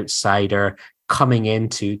of an outsider coming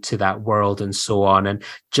into that world and so on. And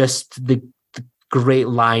just the great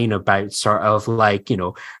line about sort of like,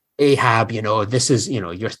 Ahab, this is,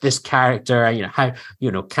 you're this character, how,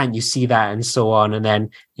 can't you see that, and so on. And then,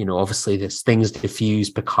 obviously this things diffuse,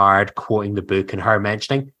 Picard quoting the book and her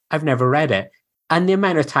mentioning, I've never read it. And the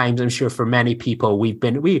amount of times, I'm sure for many people, we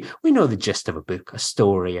know the gist of a book, a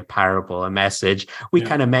story, a parable, a message. We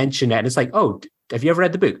kind of mention it, and it's like, oh, have you ever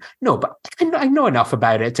read the book? No, but I know enough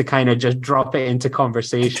about it to kind of just drop it into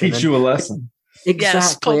conversation. Teach you a lesson.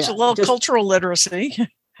 Exactly. Yes, cultural literacy.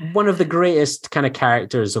 One of the greatest kind of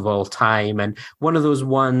characters of all time, and one of those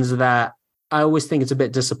ones that I always think it's a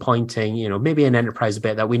bit disappointing, maybe in Enterprise a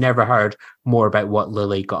bit, that we never heard more about what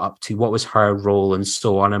Lily got up to, what was her role, and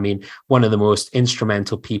so on. I mean, one of the most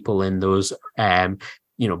instrumental people in those,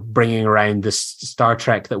 bringing around this Star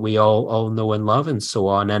Trek that we all know and love, and so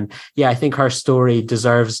on. And yeah, I think her story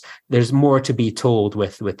there's more to be told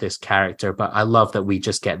with this character, but I love that we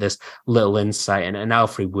just get this little insight, and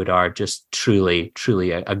Alfred Woodard just truly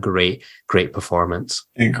a great performance.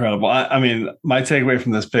 Incredible. I mean, my takeaway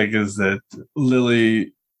from this pick is that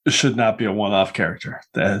Lily should not be a one-off character.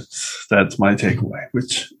 That's my takeaway,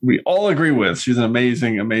 which we all agree with. She's an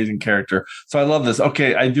amazing character. So I love this.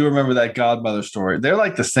 Okay, I do remember that Godmother story. They're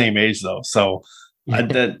like the same age though. So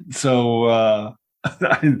I'm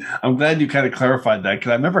glad you kind of clarified that, because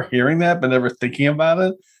I remember hearing that but never thinking about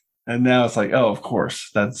it. And now it's like, oh, of course,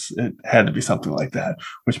 it had to be something like that,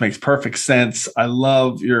 which makes perfect sense. I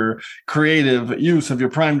love your creative use of your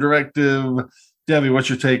Prime Directive. Debbie, what's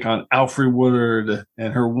your take on Alfred Woodard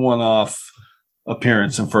and her one-off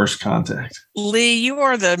appearance in First Contact? Lee, you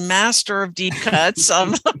are the master of deep cuts.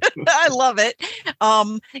 I love it.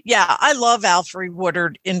 I love Alfred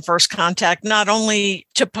Woodard in First Contact, not only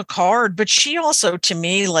to Picard, but she also, to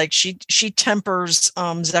me, like she tempers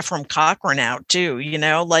Zefram Cochrane out too.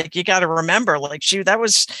 Like you got to remember, like that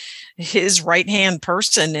was his right-hand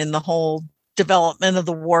person in the whole development of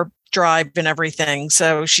the warp drive and everything.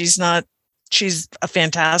 So she's a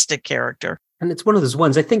fantastic character. And it's one of those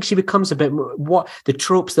ones, I think she becomes a bit more, what the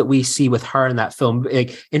tropes that we see with her in that film,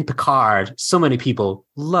 like in Picard, so many people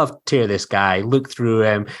love to tear this guy, look through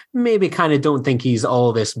him, maybe kind of don't think he's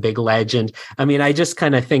all this big legend. I mean, I just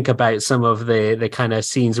kind of think about some of the kind of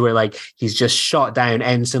scenes where like he's just shot down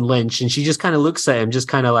Ensign Lynch and she just kind of looks at him, just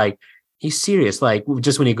kind of like, he's serious. Like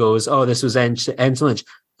just when he goes, oh, this was Ensign Lynch.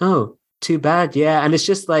 Oh, too bad. Yeah. And it's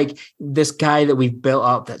just like this guy that we've built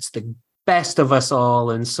up that's the best of us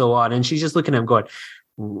all, and so on. And she's just looking at him going,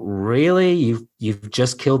 really? You've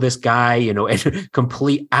just killed this guy, in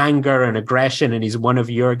complete anger and aggression, and he's one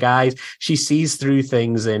of your guys. She sees through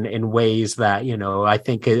things in ways that, I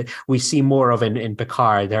think we see more of in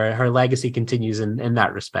Picard. Her legacy continues in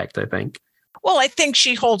that respect, I think. Well, I think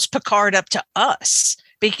she holds Picard up to us.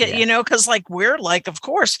 Because, because like we're like, of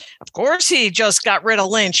course, he just got rid of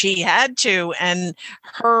Lynch. He had to. And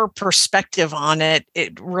her perspective on it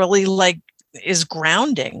really like is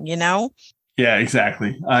grounding, Yeah,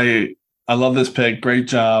 exactly. I love this pick. Great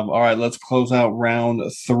job. All right, let's close out round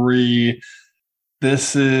 3.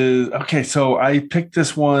 This is okay. So I picked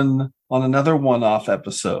this one on another one-off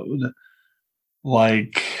episode.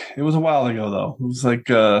 Like it was a while ago, though. It was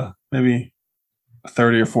like maybe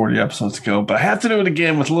 30 or 40 episodes ago, but I have to do it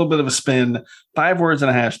again with a little bit of a spin. 5 words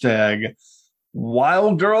and a hashtag.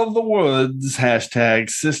 Wild Girl of the Woods,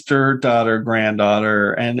 hashtag sister, daughter,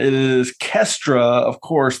 granddaughter. And it is Kestra, of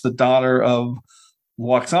course, the daughter of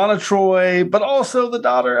Lwaxana Troi, but also the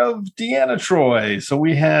daughter of Deanna Troi. So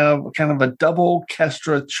we have kind of a double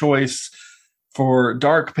Kestra choice for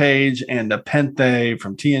Dark Page and Nepenthe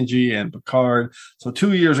from TNG and Picard. So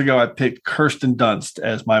 2 years ago, I picked Kirsten Dunst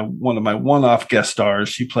as one of my one-off guest stars.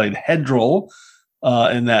 She played Hedril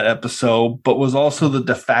in that episode, but was also the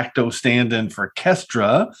de facto stand-in for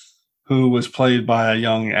Kestra, who was played by a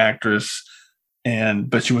young actress,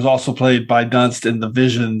 but she was also played by Dunst in the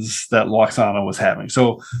visions that Lwaxana was having.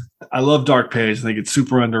 So I love Dark Page. I think it's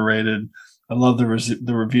super underrated. I love the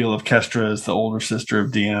reveal of Kestra as the older sister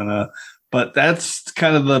of Deanna. But that's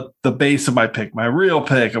kind of the base of my pick. My real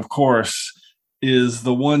pick, of course, is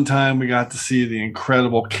the one time we got to see the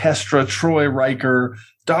incredible Kestra Troi Riker,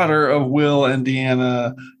 daughter of Will and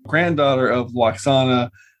Deanna, granddaughter of Lwaxana.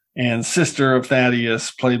 and sister of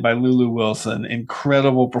Thaddeus, played by Lulu Wilson.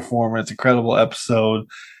 Incredible performance, incredible episode.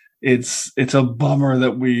 It's a bummer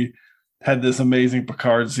that we had this amazing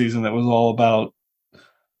Picard season that was all about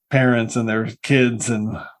parents and their kids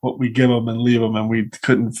and what we give them and leave them, and we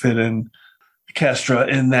couldn't fit in Kestra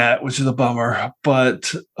in that, which is a bummer. But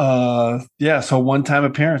so one-time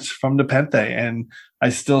appearance from Nepenthe, and I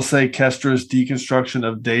still say Kestra's deconstruction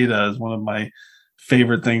of Data is one of my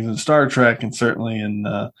favorite things in Star Trek, and certainly in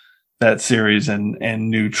that series and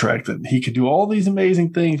New Trek, that he could do all these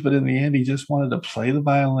amazing things, but in the end, he just wanted to play the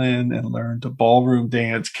violin and learn to ballroom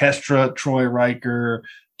dance. Kestra, Troy Riker.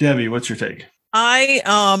 Debbie, what's your take?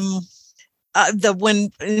 When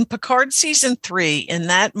in Picard season 3, in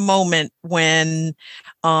that moment when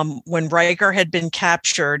Riker had been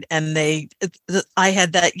captured, and I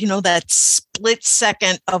had that, that split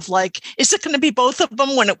second of like, is it going to be both of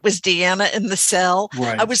them? When it was Deanna in the cell,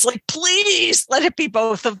 right. I was like, please let it be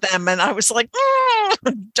both of them. And I was like,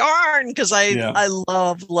 darn, because I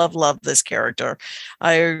love this character.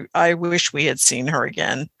 I wish we had seen her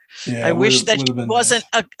again. Yeah, I wish that she wasn't.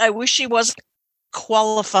 I wish she wasn't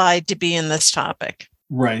qualified to be in this topic.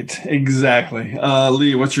 Right, exactly.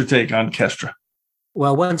 Lee, what's your take on Kestra?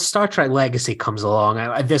 Well, when Star Trek Legacy comes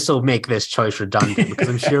along, this will make this choice redundant because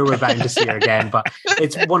I'm sure we're bound to see her again. But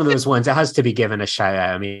it's one of those ones that has to be given a shout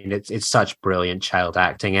out. I mean, it's such brilliant child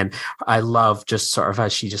acting, and I love just sort of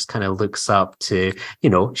as she just kind of looks up to,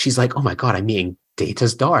 she's like, "Oh my God, I'm meeting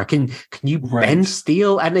Data's daughter. Can you bend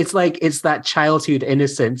steel?" And it's like, it's that childhood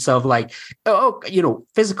innocence of like,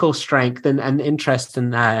 physical strength and interest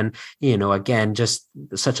in that. And, again, just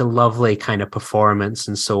such a lovely kind of performance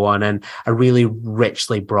and so on. And a really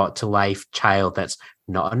richly brought to life child that's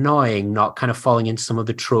not annoying, not kind of falling into some of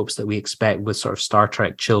the tropes that we expect with sort of Star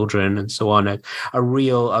Trek children and so on. A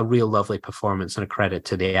real lovely performance, and a credit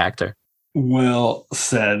to the actor. Well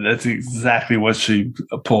said. That's exactly what she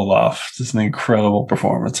pulled off. Just an incredible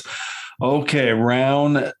performance. Okay,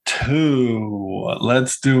 round 2.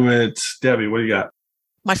 Let's do it. Debbie, what do you got?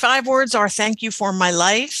 My 5 words are thank you for my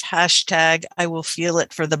life, # I will feel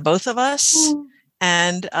it for the both of us.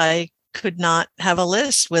 And I could not have a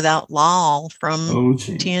list without Lal from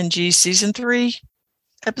TNG season 3,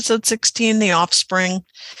 episode 16, The Offspring.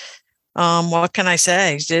 What can I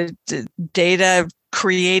say? Data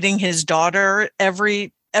creating his daughter,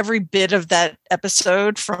 every bit of that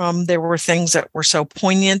episode, there were things that were so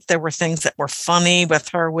poignant, there were things that were funny with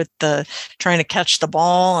her, with the trying to catch the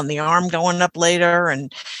ball and the arm going up later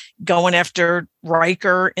and going after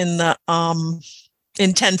Riker in the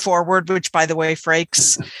in 10 Forward, which by the way,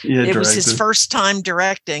 Frakes, it was his first time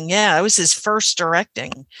directing. Yeah, it was his first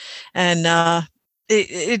directing. And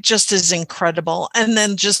it just is incredible. And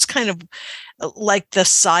then just kind of like the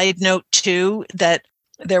side note too, that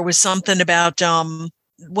there was something about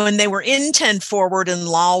when they were in 10 Forward and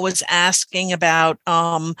Lal was asking about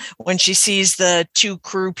when she sees the 2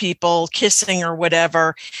 crew people kissing or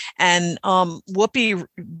whatever, and Whoopi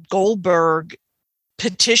Goldberg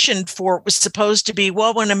petitioned for, it was supposed to be,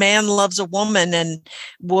 well, when a man loves a woman, and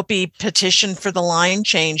Whoopi petitioned for the line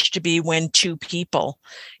change to be when 2 people.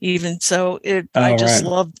 Even so, I just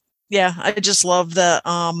love the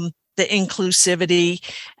inclusivity,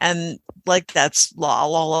 and like that's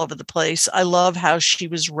Lal all over the place. I love how she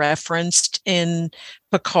was referenced in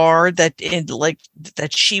Picard, that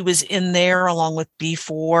she was in there along with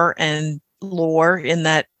B4 and Lore in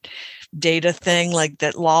that Data thing, like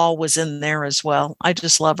that Lal was in there as well. I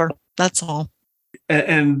just love her. That's all.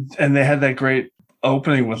 And they had that great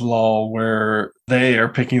opening with Lal where they are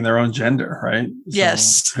picking their own gender, right?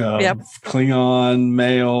 Yes. Yep. Klingon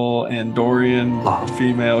male and Dorian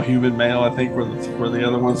female, human male, I think were the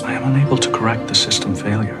other ones. I am unable to correct the system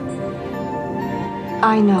failure.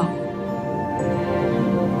 I know.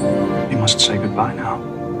 You must say goodbye now.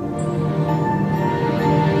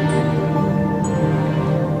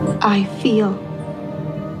 I feel.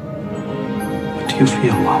 What do you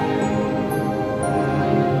feel, Lal?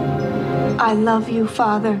 I love you,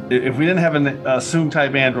 Father. If we didn't have an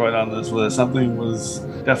assume-type android on this list, something was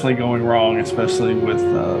definitely going wrong, especially with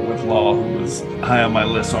Lal, who was high on my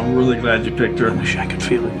list. So I'm really glad you picked her. I wish I could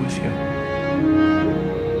feel it with you.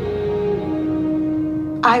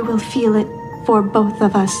 I will feel it for both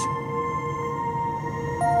of us.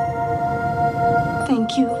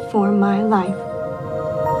 Thank you for my life.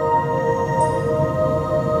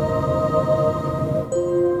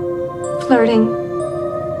 Flirting.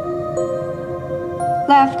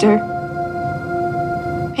 Laughter.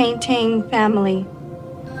 Painting family.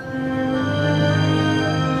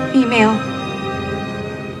 Female.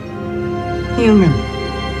 Human.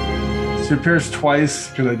 She appears twice,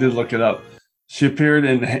 because I did look it up. She appeared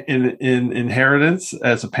in Inheritance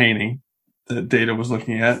as a painting that Data was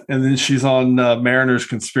looking at, and then she's on Mariner's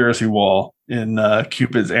conspiracy wall in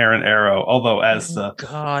Cupid's Errant Arrow. Although as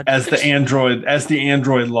the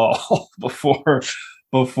android law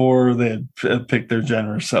before they had picked their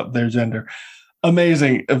gender.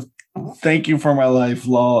 Amazing. Thank You for My Life.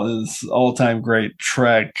 Law is all-time great.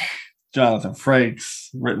 Trek. Jonathan Frakes,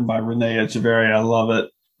 written by Renee Echeverria. I love it.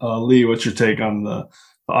 Lee, what's your take on the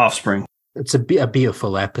Offspring? It's a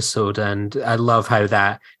beautiful episode, and I love how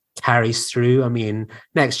that carries through. I mean,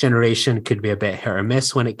 Next Generation could be a bit hit or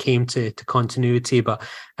miss when it came to continuity, but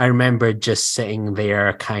I remember just sitting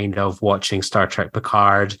there kind of watching Star Trek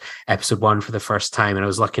Picard episode 1 for the first time, and I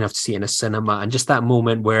was lucky enough to see it in a cinema, and just that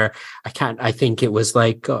moment where I think it was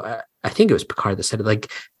Picard that said it, like,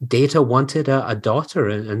 Data wanted a daughter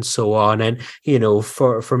and so on. And, you know,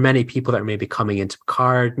 for many people that are maybe coming into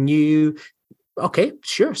Picard knew, okay,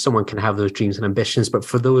 sure, someone can have those dreams and ambitions. But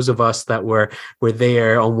for those of us that were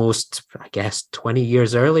there almost, I guess, 20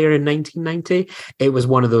 years earlier in 1990, it was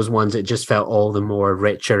one of those ones that just felt all the more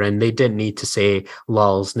richer. And they didn't need to say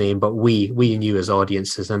Lol's name, but we knew as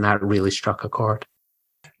audiences, and that really struck a chord.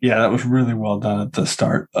 Yeah, that was really well done at the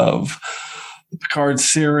start of the Picard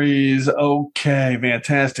series. Okay,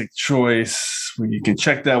 fantastic choice. You can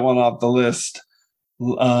check that one off the list.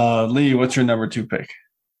 Lee, what's your number 2 pick?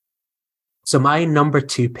 So my number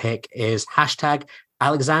 2 pick is hashtag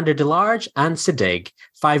Alexander Delarge and Siddig.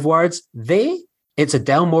 5 words, it's a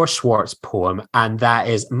Delmore Schwartz poem, and that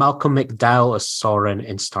is Malcolm McDowell as Soren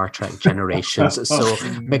in Star Trek Generations. So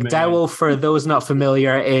McDowell, for those not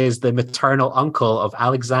familiar, is the maternal uncle of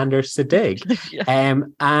Alexander Siddig. Yeah.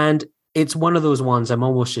 And it's one of those ones I'm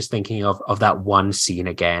almost just thinking of that one scene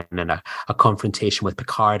again, and a confrontation with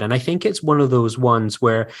Picard. And I think it's one of those ones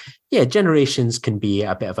where, yeah, Generations can be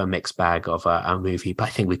a bit of a mixed bag of a movie, but I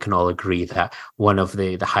think we can all agree that one of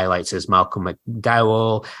the highlights is Malcolm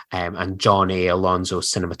McDowell and John A.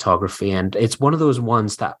 Alonso's cinematography. And it's one of those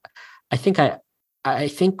ones that I think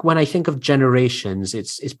when I think of Generations,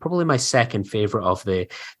 it's probably my second favorite of the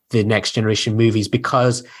Next Generation movies,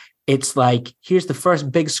 because it's like, here's the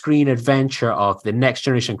first big screen adventure of the Next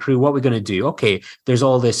Generation crew. What are we going to do? Okay, there's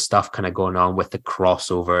all this stuff kind of going on with the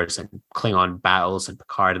crossovers and Klingon battles and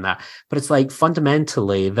Picard and that. But it's like,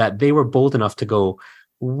 fundamentally, that they were bold enough to go,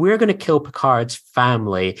 we're going to kill Picard's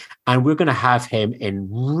family, and we're going to have him in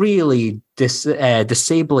really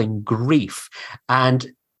disabling grief. And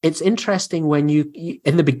it's interesting when you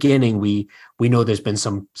in the beginning, we know there's been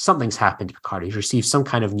something's happened to Picard. He's received some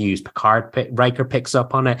kind of news. Riker picks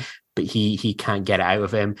up on it, but he can't get it out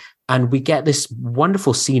of him. And we get this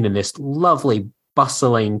wonderful scene in this lovely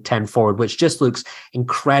bustling 10 forward, which just looks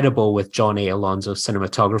incredible with John A. Alonso's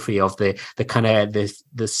cinematography of the kind of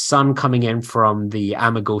the sun coming in from the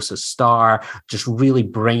Amargosa star, just really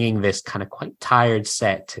bringing this kind of quite tired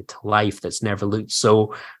set to life that's never looked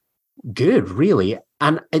so good, really.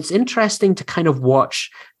 And it's interesting to kind of watch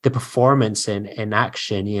the performance in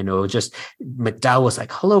action, you know, just McDowell was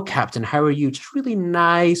like, hello, Captain, how are you? Just really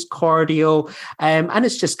nice, cordial. And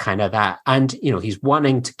it's just kind of that. And, you know, he's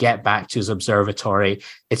wanting to get back to his observatory.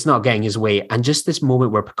 It's not getting his way. And just this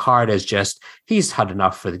moment where Picard is just, he's had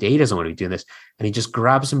enough for the day. He doesn't want to be doing this. And he just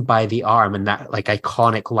grabs him by the arm, and that like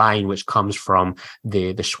iconic line, which comes from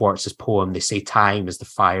the Schwartz's poem, they say time is the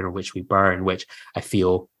fire in which we burn, which I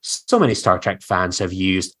feel so many Star Trek fans have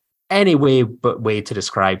used any way to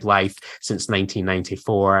describe life since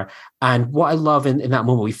 1994. And what I love in that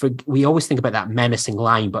moment, we always think about that menacing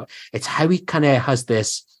line, but it's how he kind of has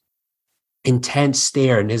this intense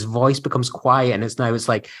stare, and his voice becomes quiet, and it's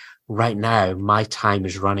like, right now, my time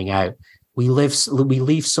is running out. We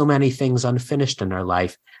leave so many things unfinished in our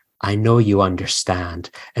life. I know you understand.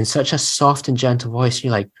 And such a soft and gentle voice. And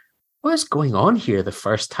you're like, what is going on here the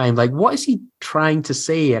first time? Like, what is he trying to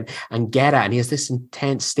say and get at? And he has this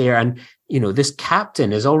intense stare. And, you know, this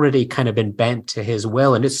captain has already kind of been bent to his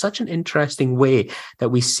will. And it's such an interesting way that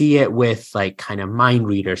we see it with like kind of mind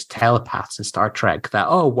readers, telepaths in Star Trek, that,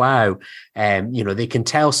 oh, wow, you know, they can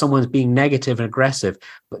tell someone's being negative and aggressive,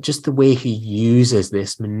 but just the way he uses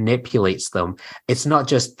this manipulates them. It's not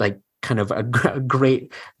just like kind of a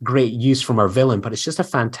great use from our villain, but it's just a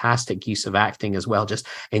fantastic use of acting as well, just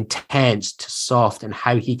intense to soft, and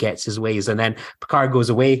how he gets his ways. And then Picard goes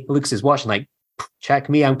away, looks at his watch and like, check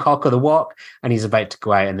me, I'm cock of the walk, and he's about to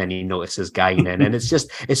go out, and then he notices Guinan. And it's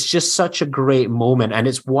just such a great moment, and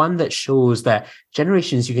it's one that shows that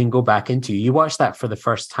Generations you can go back into. You watch that for the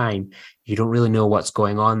first time, you don't really know what's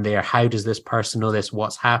going on there. How does this person know this?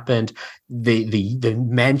 What's happened? The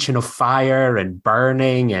mention of fire and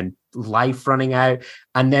burning and life running out,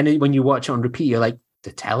 and then when you watch it on repeat, you're like,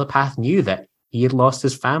 the telepath knew that he had lost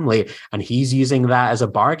his family, and he's using that as a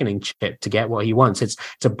bargaining chip to get what he wants. It's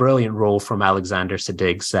a brilliant role from Alexander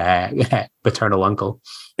Siddig's paternal uncle.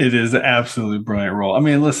 It is an absolutely brilliant role. I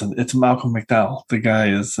mean, listen, it's Malcolm McDowell. The guy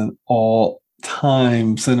is an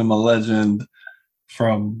all-time cinema legend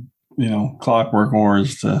from, Clockwork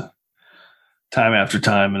Orange to Time After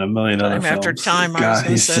Time and a million other films. Time After Time, God, I was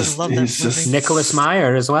going to say, I love that movie. Nicholas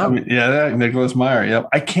Meyer as well. I mean, yeah, Nicholas Meyer. Yep.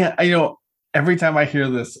 I can't, every time I hear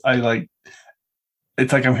this,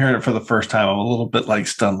 it's like I'm hearing it for the first time. I'm a little bit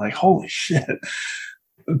stunned, holy shit.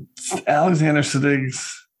 Alexander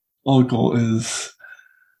Siddig's uncle is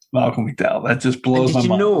Malcolm McDowell. That just blows my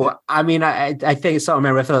mind. I mean, I think it's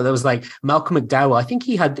something I thought that was Malcolm McDowell. I think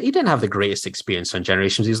he didn't have the greatest experience on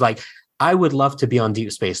Generations. He was like, I would love to be on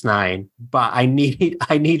Deep Space Nine, but I need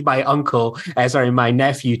my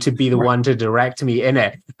nephew to be the one to direct me in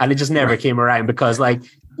it. And it just never came around because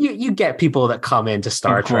you get people that come into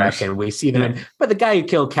Star Trek and we see them but the guy who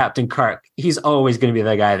killed Captain Kirk, he's always going to be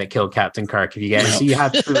the guy that killed Captain Kirk if you get it. So you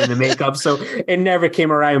have to put in the makeup. So it never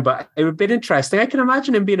came around, but it would have been interesting. I can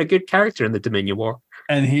imagine him being a good character in the Dominion War.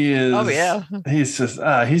 And he is, he's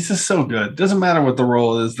just so good. Doesn't matter what the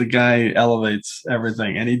role is. The guy elevates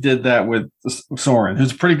everything. And he did that with Soren,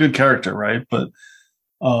 who's a pretty good character, right? But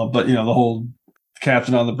the whole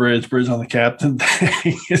captain on the bridge on the captain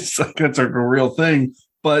thing, it's a real thing.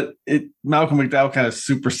 But Malcolm McDowell kind of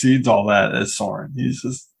supersedes all that as Soren. He's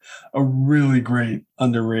just a really great,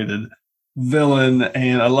 underrated villain.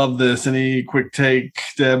 And I love this. Any quick take,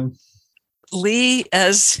 Deb? Lee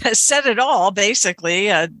has said it all,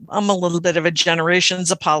 basically. I'm a little bit of a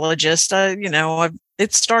Generations apologist.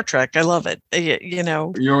 It's Star Trek. I love it.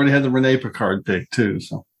 You already had the Renee Picard pick, too.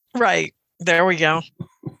 So right. There we go.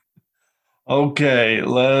 Okay,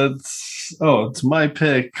 it's my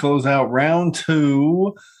pick. Close out round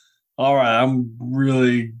 2. All right, I'm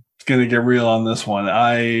really going to get real on this one.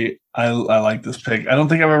 I like this pick. I don't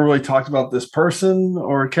think I've ever really talked about this person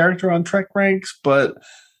or character on TrekRanks, but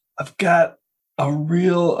I've got a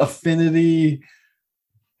real affinity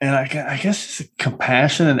and I guess just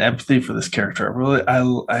compassion and empathy for this character.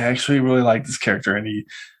 I actually really like this character, and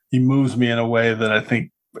he moves me in a way that I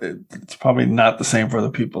think it's probably not the same for other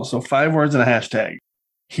people. So 5 words and a hashtag.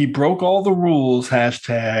 He broke all the rules,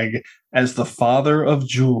 hashtag, as the father of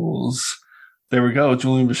Jules. There we go,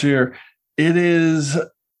 Julian Bashir. It is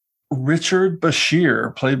Richard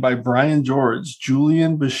Bashir, played by Brian George,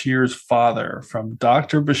 Julian Bashir's father, from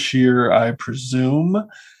Dr. Bashir, I presume.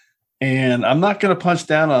 And I'm not going to punch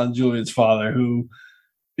down on Julian's father, who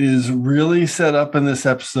is really set up in this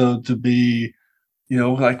episode to be,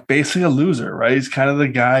 basically a loser, right? He's kind of the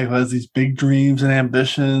guy who has these big dreams and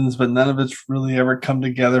ambitions, but none of it's really ever come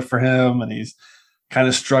together for him. And he's kind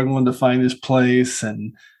of struggling to find his place.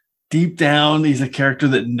 And deep down, he's a character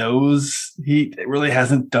that knows he really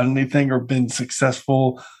hasn't done anything or been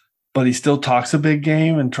successful, but he still talks a big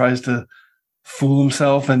game and tries to fool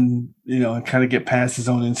himself and, and kind of get past his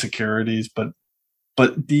own insecurities.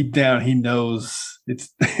 But deep down, he knows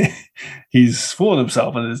he's fooling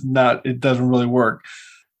himself, and it doesn't really work.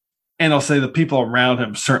 And I'll say the people around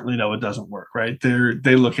him certainly know it doesn't work, right?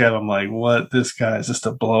 They look at him like, what? This guy's just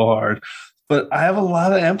a blowhard. But I have a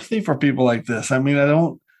lot of empathy for people like this. I mean, I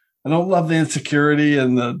don't love the insecurity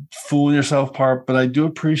and the fooling yourself part, but I do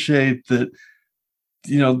appreciate that,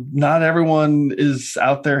 not everyone is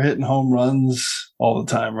out there hitting home runs all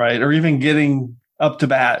the time, right? Or even getting up to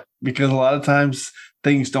bat, because a lot of times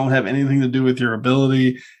things don't have anything to do with your ability.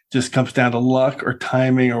 It just comes down to luck or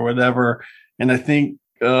timing or whatever. And I think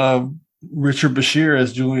Richard Bashir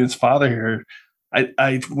as Julian's father here,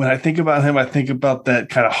 when I think about him, I think about that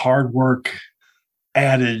kind of hard work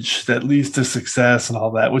adage that leads to success and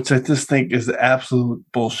all that, which I just think is absolute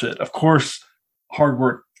bullshit. Of course, hard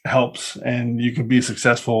work helps and you can be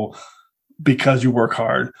successful because you work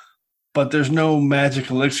hard, but there's no magic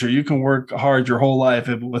elixir. You can work hard your whole life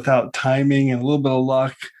without timing and a little bit of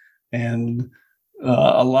luck and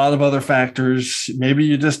a lot of other factors. Maybe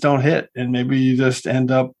you just don't hit, and maybe you just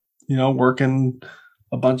end up, working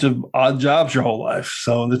a bunch of odd jobs your whole life.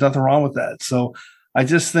 So there's nothing wrong with that. So I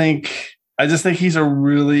just think he's a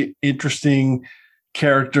really interesting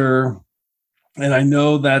character. And I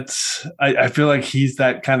know I feel like he's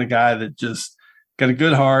that kind of guy that just got a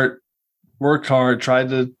good heart, worked hard, tried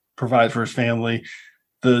to provide for his family.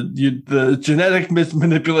 The genetic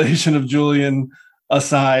manipulation of Julian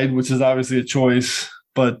aside, which is obviously a choice,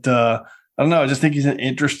 but I don't know. I just think he's an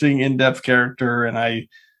interesting, in-depth character, and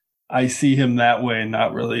I see him that way,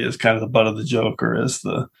 not really as kind of the butt of the joke or as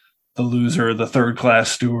the loser, the third-class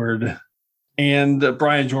steward. And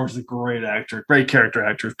Brian George is a great actor, great character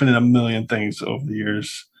actor. He's been in a million things over the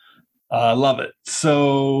years. I love it.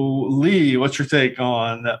 So, Lee, what's your take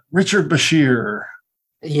on Richard Bashir?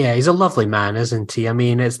 Yeah, he's a lovely man, isn't he? I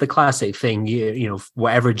mean, it's the classic thing, you know,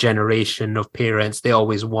 whatever generation of parents, they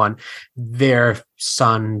always want their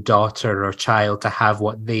son, daughter, or child to have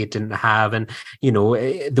what they didn't have. And, you know,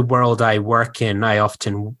 the world I work in, I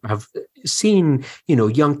often have seen, you know,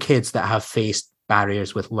 young kids that have faced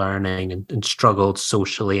barriers with learning and struggled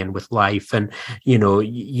socially and with life. And, you know,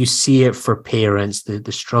 you see it for parents,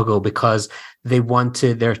 the struggle, because they want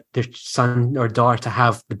to their son or daughter to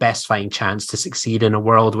have the best fighting chance to succeed in a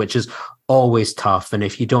world which is always tough. And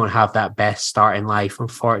if you don't have that best start in life,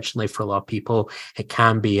 unfortunately for a lot of people, it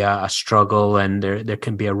can be a struggle, and there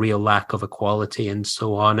can be a real lack of equality and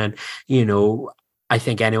so on. And, you know, I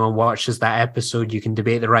think anyone watches that episode, you can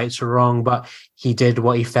debate the rights or wrong, but he did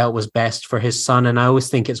what he felt was best for his son. And I always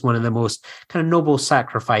think it's one of the most kind of noble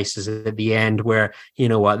sacrifices at the end where, you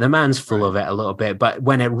know what, the man's full of it a little bit, but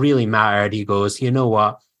when it really mattered, he goes, you know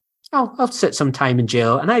what, I'll sit some time in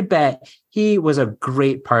jail. And I bet he was a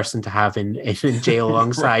great person to have in jail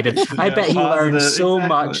alongside. And I bet he learned so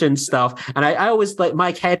much and stuff. And I always, like,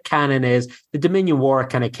 my headcanon is the Dominion War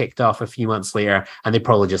kind of kicked off a few months later, and they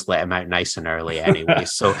probably just let him out nice and early anyway.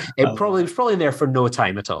 So it probably was probably there for no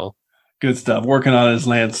time at all. Good stuff. Working on his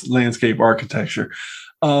landscape architecture.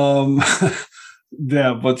 Deb,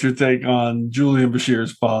 what's your take on Julian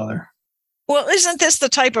Bashir's father? Well, isn't this the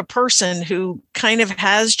type of person who kind of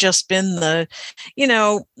has just been the, you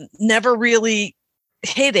know, never really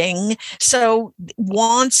hitting, so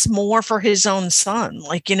wants more for his own son?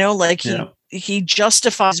 Like, you know, like he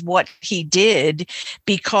justifies what he did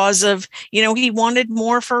because of, you know, he wanted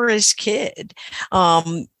more for his kid.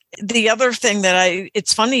 The other thing that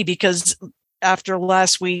it's funny because after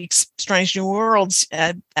last week's Strange New Worlds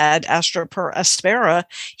ad Astra per Aspera,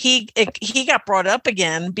 he got brought up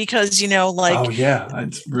again because, you know, like,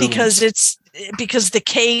 it's really... because the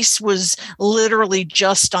case was literally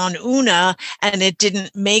just on Una and it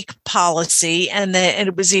didn't make policy, and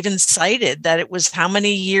it was even cited that it was how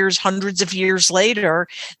many years, hundreds of years later,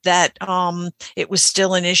 that it was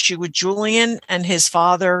still an issue with Julian, and his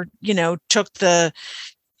father, you know, took the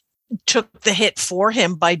hit for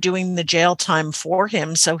him by doing the jail time for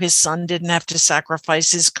him, so his son didn't have to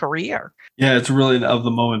sacrifice his career. Yeah, it's really an of the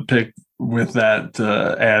moment pick with that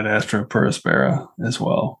ad Astra per Aspera as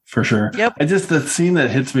well, for sure. Yep. The scene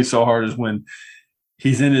that hits me so hard is when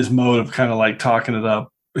he's in his mode of kind of like talking it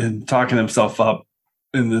up and talking himself up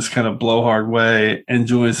in this kind of blowhard way, and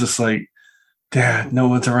Julian's just like, Dad, no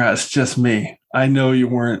one's around. It's just me. I know you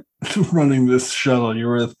weren't running this shuttle. You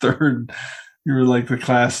were like the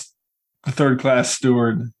third class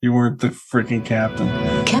steward. You weren't the freaking captain.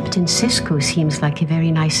 Captain Sisko seems like a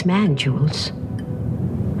very nice man, Jules.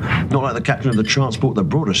 Not like the captain of the transport that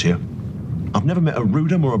brought us here. I've never met a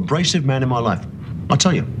ruder, more abrasive man in my life. I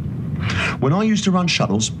tell you, when I used to run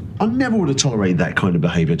shuttles, I never would have tolerated that kind of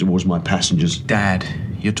behavior towards my passengers. Dad,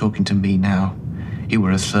 you're talking to me now. You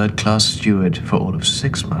were a third-class steward for all of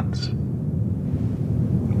 6 months.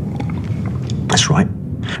 That's right.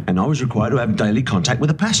 And I was required to have daily contact with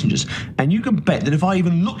the passengers. And you can bet that if I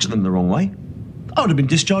even looked at them the wrong way, I would have been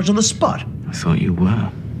discharged on the spot. I thought you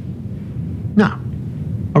were. No,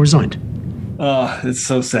 I resigned. It's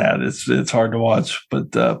so sad. It's hard to watch,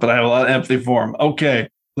 but I have a lot of empathy for him. Okay,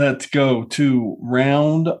 let's go to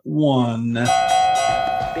round one.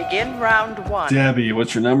 Begin round one. Debbie,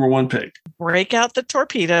 what's your number one pick? Break out the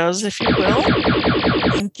torpedoes, if you will.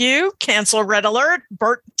 Thank you. Cancel red alert.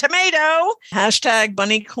 Burt Tomato. #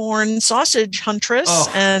 Bunny Corn Sausage Huntress.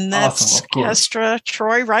 And that's awesome, Kestra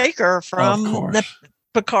Troy Riker from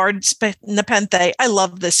Picard's Nepenthe. I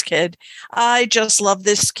love this kid. I just love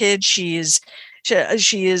this kid. She is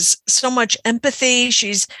so much empathy.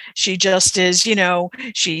 She just is, you know,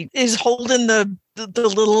 she is holding the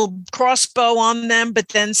little crossbow on them, but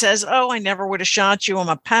then says, "Oh, I never would have shot you. I'm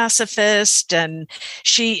a pacifist." And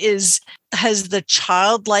she has the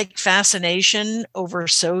childlike fascination over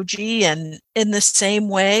Soji, and in the same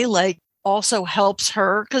way, like, also helps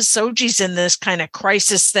her because Soji's in this kind of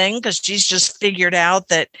crisis thing because she's just figured out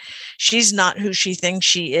that she's not who she thinks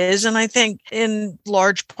she is. And I think in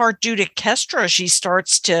large part due to Kestra, she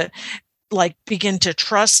starts to like begin to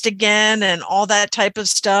trust again and all that type of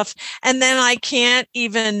stuff. And then I can't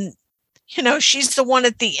even, you know, she's the one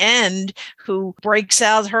at the end who breaks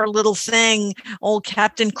out her little thing. Old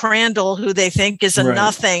Captain Crandall, who they think is a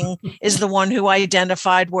nothing, is the one who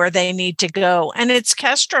identified where they need to go. And it's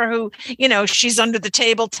Kestra who, you know, she's under the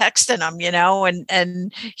table texting them, you know,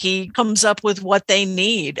 and he comes up with what they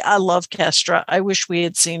need. I love Kestra. I wish we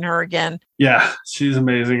had seen her again. Yeah, she's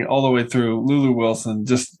amazing all the way through. Lulu Wilson,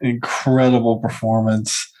 just incredible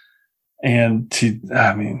performance. And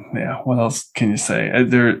what else can you say?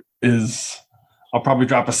 There is, I'll probably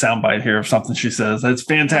drop a soundbite here of something she says. It's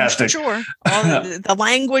fantastic. Sure. All the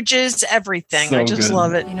languages, everything. So I just good.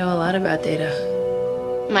 love it. You know a lot about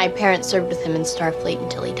Data. My parents served with him in Starfleet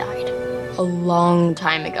until he died. A long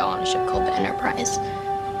time ago on a ship called the Enterprise.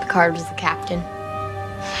 Picard was the captain.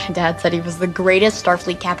 My dad said he was the greatest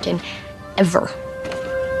Starfleet captain ever.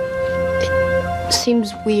 It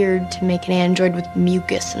seems weird to make an android with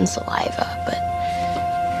mucus and saliva, but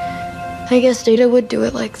I guess Data would do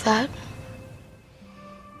it like that.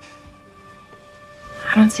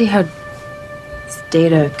 I don't see how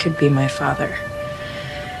Data could be my father.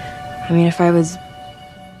 I mean, if I was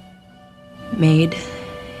made,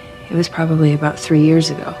 it was probably about 3 years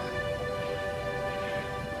ago.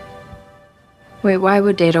 Wait, why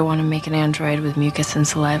would Data want to make an android with mucus and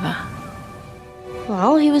saliva?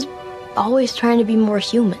 Well, he was always trying to be more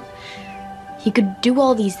human. He could do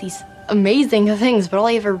all these amazing things, but all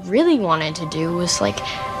he ever really wanted to do was, like,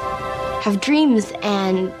 have dreams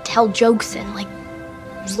and tell jokes and, like,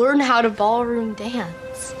 learn how to ballroom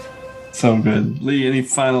dance. So good. Lee, any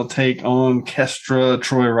final take on Kestra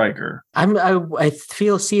Troy Riker? I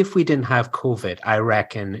feel, see, if we didn't have COVID, I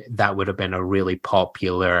reckon that would have been a really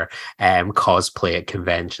popular cosplay at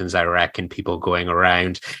conventions. I reckon people going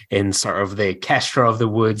around in sort of the Kestra of the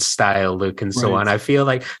Woods style look and so on. I feel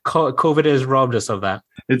like COVID has robbed us of that.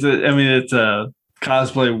 It's a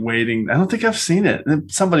cosplay waiting. I don't think I've seen it.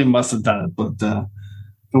 Somebody must have done it, but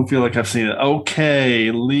don't feel like I've seen it. Okay,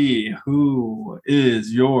 Lee, who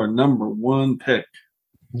is your number one pick?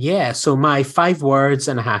 Yeah, so my 5 words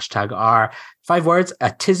and a hashtag are 5 words,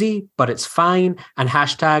 a tizzy, but it's fine, and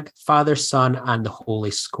hashtag Father, Son, and the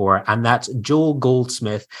Holy Score. And that's Joel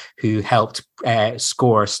Goldsmith, who helped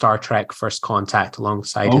score Star Trek First Contact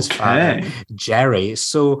alongside his father, Jerry.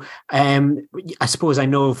 So I suppose I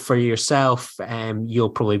know for yourself,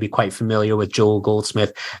 you'll probably be quite familiar with Joel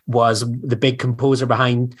Goldsmith, was the big composer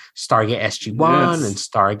behind Stargate SG-1 and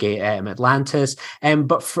Stargate Atlantis.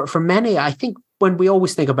 But for many, I think when we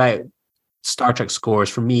always think about Star Trek scores,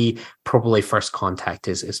 for me, probably First Contact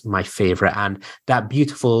is my favorite. And that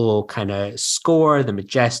beautiful kind of score, the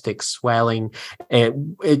majestic swelling,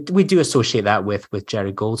 we do associate that with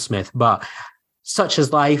Jerry Goldsmith. But such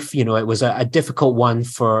is life, it was a difficult one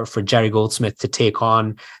for Jerry Goldsmith to take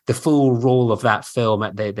on the full role of that film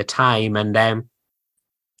at the time. And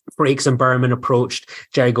Frakes and Berman approached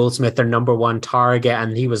Jerry Goldsmith, their number one target,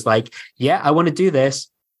 and he was like, yeah, I want to do this,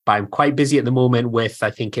 but I'm quite busy at the moment with, I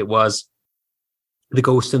think it was The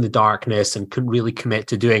Ghost in the Darkness, and couldn't really commit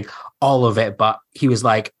to doing all of it. But he was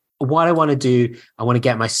like, what I want to do, I want to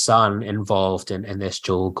get my son involved in this,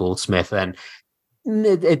 Joel Goldsmith. And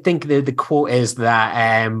I think the quote is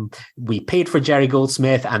that we paid for Jerry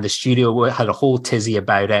Goldsmith, and the studio had a whole tizzy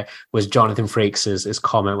about it, was Jonathan Frakes'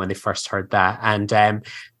 comment when they first heard that. And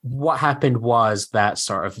what happened was that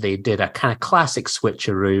sort of they did a kind of classic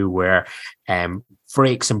switcheroo where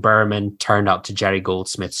Frakes and Berman turned up to Jerry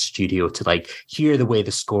Goldsmith's studio to like hear the way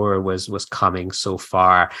the score was coming so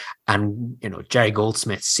far. And, Jerry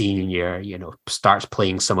Goldsmith Sr., starts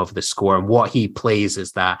playing some of the score. And what he plays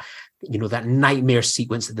is that, that nightmare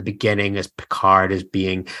sequence at the beginning as Picard is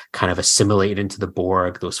being kind of assimilated into the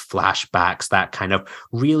Borg, those flashbacks, that kind of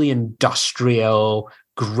really industrial,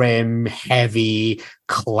 grim, heavy,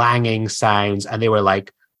 clanging sounds. And they were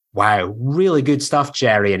like, wow, really good stuff,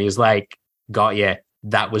 Jerry. And he was like, got you.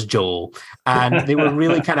 That was Joel. And they were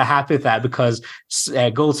really kind of happy with that, because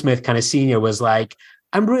Goldsmith kind of Senior was like,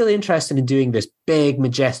 I'm really interested in doing this big,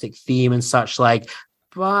 majestic theme and such, like,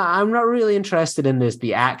 but I'm not really interested in the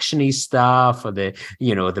actiony stuff or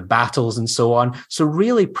the battles and so on. So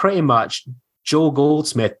really pretty much Joel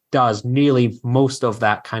Goldsmith does nearly most of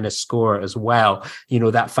that kind of score as well.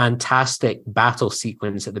 That fantastic battle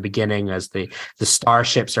sequence at the beginning as the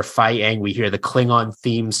starships are fighting. We hear the Klingon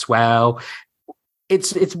theme swell.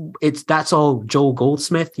 It's that's all Joel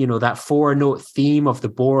Goldsmith, that 4-note theme of the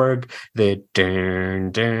Borg, the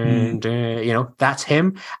dun, dun, dun, that's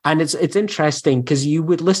him. And it's interesting because you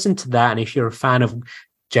would listen to that, and if you're a fan of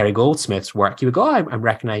Jerry Goldsmith's work, you would go, oh, I'm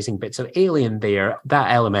recognizing bits of Alien there,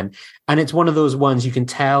 that element. And it's one of those ones you can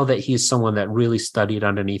tell that he's someone that really studied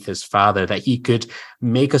underneath his father, that he could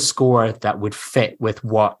make a score that would fit with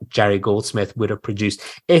what Jerry Goldsmith would have produced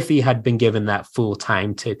if he had been given that full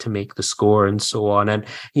time to make the score and so on. And,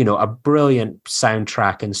 a brilliant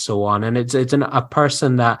soundtrack and so on. And it's a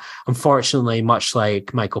person that, unfortunately, much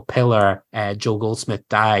like Michael Piller, Joel Goldsmith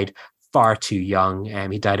died far too young.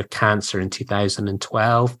 He died of cancer in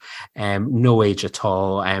 2012. No age at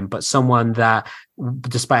all. But someone that,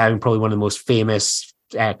 despite having probably one of the most famous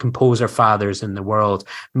composer fathers in the world,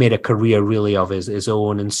 made a career really of his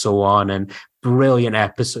own and so on. And brilliant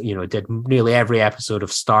episode, did nearly every episode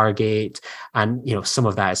of Stargate. And, some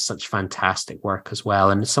of that is such fantastic work as well.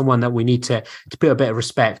 And someone that we need to put a bit of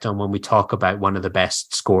respect on when we talk about one of the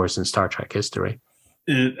best scores in Star Trek history.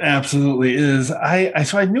 It absolutely is. So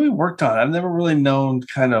I knew he worked on it. I've never really known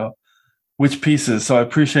kind of which pieces. So I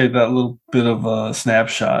appreciate that little bit of a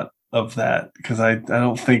snapshot of that, because I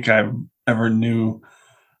don't think I ever knew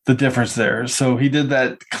the difference there. So he did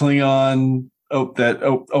that Klingon,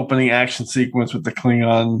 opening action sequence with the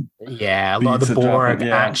Klingon. Yeah, a lot of the Borg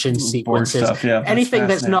action sequences. Stuff, yeah, anything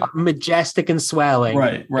that's not majestic and swelling.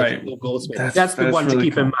 Right. That's the one really to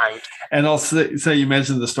keep cool. in mind. And I'll say you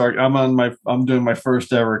mentioned the Star. I'm doing my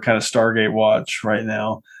first ever kind of Stargate watch right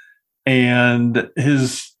now, and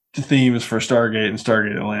his themes for Stargate and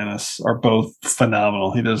Stargate Atlantis are both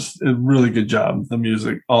phenomenal. He does a really good job. The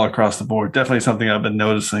music all across the board. Definitely something I've been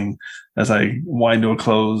noticing as I wind to a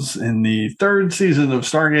close in the third season of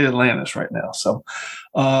Stargate Atlantis right now. So,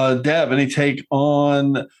 Deb, any take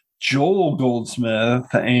on Joel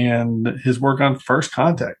Goldsmith and his work on First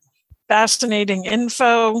Contact? Fascinating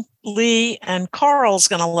info, Lee, and Carl's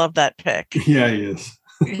going to love that pick. Yeah, he is.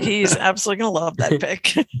 He's absolutely going to love that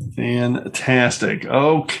pick. Fantastic.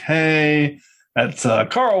 Okay. That's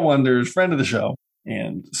Carl Wonders, friend of the show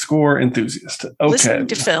and score enthusiast. Okay. Listening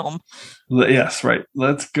to film. Yes, right.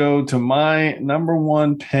 Let's go to my number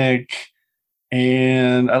one pick.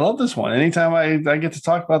 And I love this one. Anytime I get to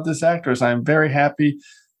talk about this actress, I'm very happy.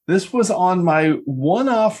 This was on my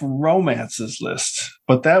one-off romances list,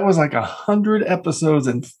 but that was like 100 episodes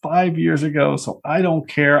and 5 years ago, so I don't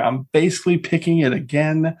care. I'm basically picking it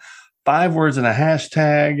again. 5 words and a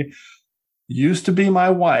hashtag. Used to be my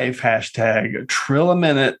wife, hashtag Trill a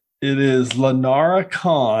Minute. It is Lenara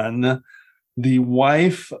Khan, the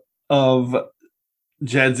wife of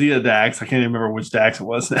Jadzia Dax. I can't even remember which Dax it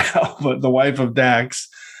was now, but the wife of Dax.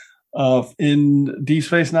 In Deep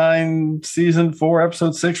Space Nine season 4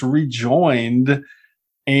 episode 6 rejoined,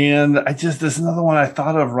 and this is another one I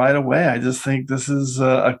thought of right away. I just think this is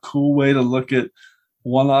a cool way to look at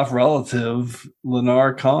one-off relative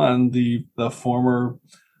Lenara Khan, the former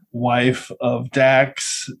wife of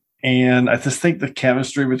Dax, and I just think the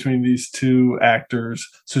chemistry between these two actors,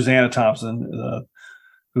 Susanna Thompson,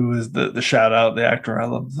 who is the shout out, the actor I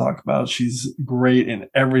love to talk about, she's great in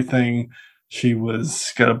everything. She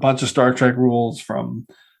got a bunch of Star Trek roles, from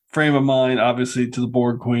Frame of Mind, obviously, to the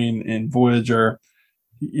Borg Queen in Voyager.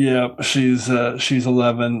 Yeah, she's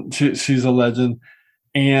 11. She's a legend.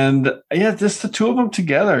 And yeah, just the two of them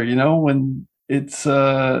together, when it's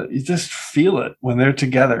you just feel it when they're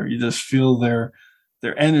together. You just feel their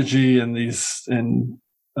energy, and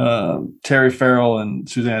Terry Farrell and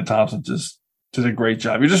Susanna Thompson just did a great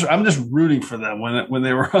job. I'm just rooting for them when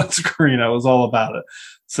they were on screen. I was all about it.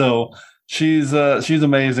 So she's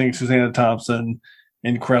amazing. Susanna Thompson,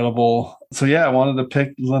 incredible. So yeah, I wanted to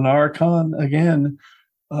pick Lenara Khan again.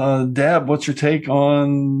 Deb, what's your take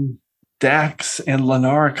on Dax and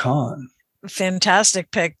Lenara Khan? Fantastic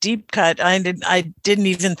pick. Deep cut. I didn't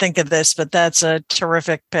even think of this, but that's a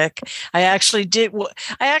terrific pick. I actually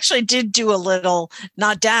did do a little,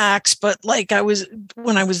 not Dax, but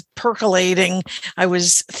when I was percolating, I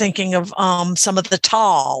was thinking of some of the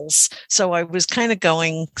Talls. So I was kind of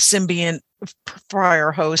going symbiont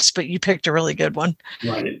prior hosts, but you picked a really good one.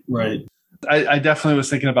 Right. I definitely was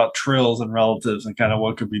thinking about trills and relatives and kind of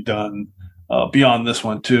what could be done beyond this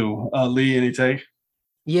one too. Lee, any take?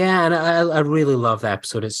 Yeah, and I really love that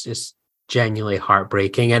episode. It's just genuinely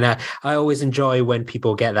heartbreaking, and I always enjoy when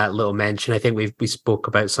people get that little mention. I think we spoke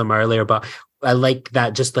about some earlier, but I like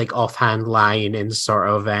that just like offhand line in sort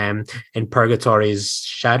of in Purgatory's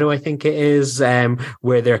Shadow, I think it is,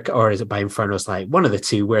 where they're, or is it by Inferno's Light? One of the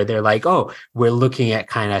two, where they're like, oh, we're looking at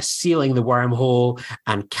kind of sealing the wormhole,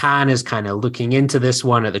 and Khan is kind of looking into this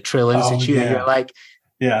one at the Trill Institute, and you're like,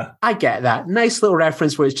 yeah, I get that. Nice little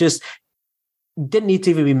reference where it's just didn't need to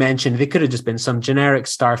even be mentioned. They could have just been some generic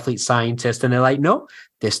Starfleet scientist, and they're like, no,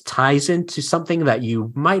 this ties into something that you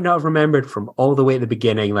might not have remembered from all the way at the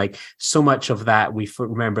beginning. Like, so much of that, we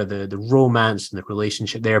remember the romance and the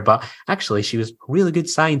relationship there, but actually she was a really good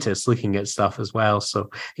scientist looking at stuff as well. So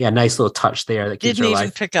yeah, nice little touch there that keeps her Didn't alive.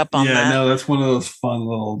 even pick up on that. Yeah, no, that's one of those fun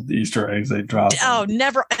little Easter eggs they drop. Oh,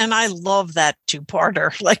 never. And I love that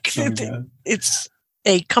two-parter. Like, it's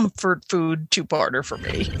a comfort food two-parter for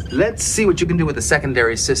me. Let's see what you can do with the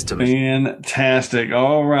secondary systems. Fantastic.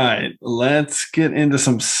 All right. Let's get into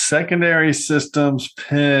some secondary systems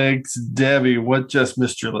picks. Debbie, what just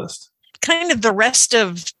missed your list? Kind of the rest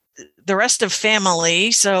of the rest of family.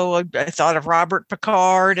 So I thought of Robert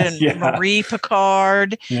Picard and Marie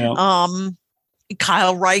Picard,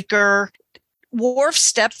 Kyle Riker, Worf's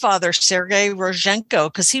stepfather, Sergei Rozhenko,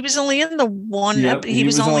 because he was only in the one. He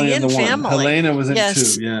was only in family. Helena was in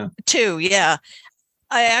two. Yeah.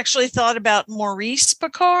 I actually thought about Maurice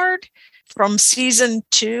Picard from season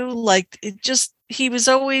 2. Like he was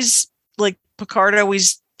always like Picard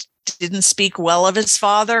always didn't speak well of his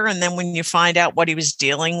father. And then when you find out what he was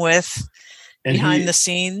dealing with behind the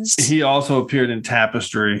scenes. He also appeared in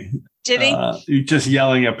Tapestry. Did he? Just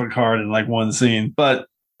yelling at Picard in like one scene. But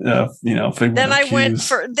then I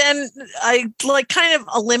kind of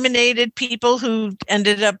eliminated people who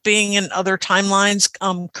ended up being in other timelines.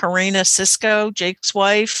 Karina Sisko, Jake's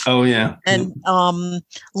wife. Oh yeah. And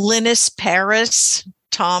Linus Paris,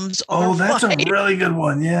 Tom's Oh, that's a really good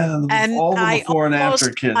one. Yeah. And all the before and after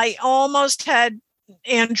kids. I almost had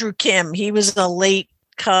Andrew Kim. He was a late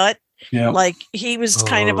cut. Yeah. Like he was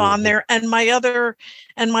kind of on there. And my other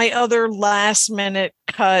last minute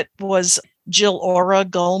cut was Jill Ora,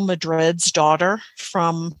 Gul Madred's daughter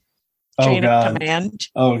from Chain of Command.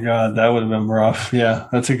 Oh God, that would have been rough. Yeah,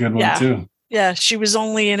 that's a good one too. Yeah, she was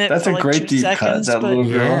only in it. That's for a like great 2 deep seconds, cut. That little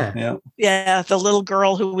girl. Yeah, the little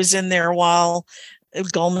girl who was in there while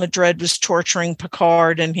Gul Madred was torturing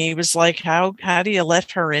Picard, and he was like, "How do you let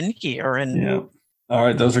her in here?" And all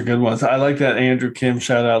right, those are good ones. I like that Andrew Kim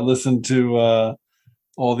shout out. Listen to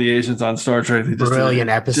all the Asians on Star Trek. They just brilliant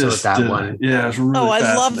episode. That one. Yeah, it's really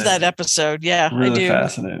I love that episode. Yeah, really I do.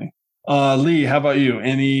 Fascinating. Lee, how about you?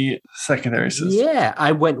 Any secondary sisters? Yeah,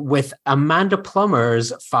 I went with Amanda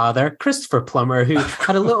Plummer's father, Christopher Plummer, who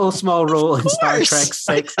had a little small role in Star Trek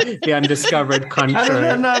 6, The Undiscovered Country. How did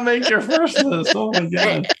that not make your first list? Oh my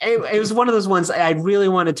God. It was one of those ones I really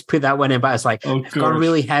wanted to put that one in, but I was like, it's gone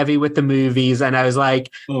really heavy with the movies. And I was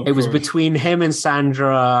like, it was between him and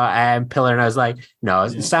Sandra Pillar. And I was like, no,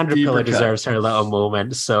 Sandra Pillar deserves her little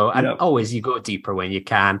moment. So and always you go deeper when you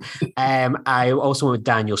can. I also went with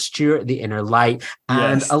Daniel Stewart, The Inner Light,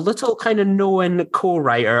 and a little kind of known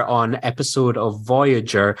co-writer on episode of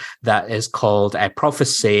Voyager that is called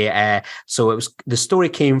Prophecy. So the story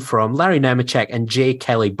came from Larry Nemechek and J.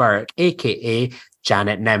 Kelly Burke, aka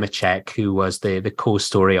Janet Nemechek, who was the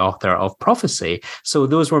co-story author of Prophecy. So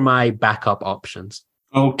those were my backup options.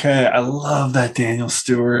 Okay, I love that Daniel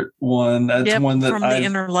Stewart one. That's one that from The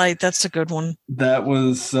Inner Light. That's a good one. That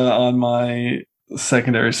was on my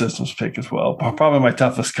secondary systems pick as well. Probably my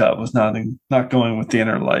toughest cut was not going with The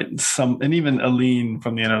Inner Light. And even Aline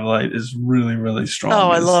from The Inner Light is really, really strong. Oh,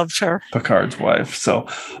 I loved her. Picard's wife. So,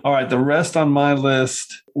 all right, the rest on my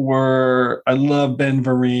list were, I love Ben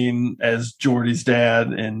Vereen as Geordi's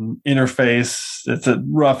dad in Interface. It's a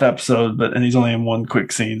rough episode, and he's only in one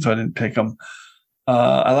quick scene, so I didn't pick him.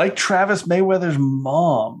 I like Travis Mayweather's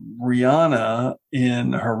mom, Rihanna,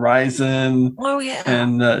 in Horizon. Oh, yeah.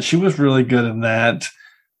 And she was really good in that.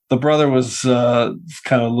 The brother was kind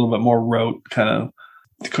of a little bit more rote, kind of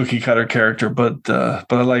cookie cutter character, but I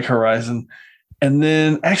like Horizon. And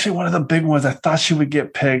then actually one of the big ones I thought she would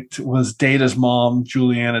get picked was Data's mom,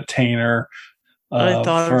 Juliana Tainer. I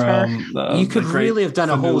thought of her. You could really have done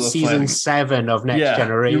a whole season 7 of Next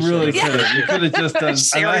Generation. You really could have. You could have just done.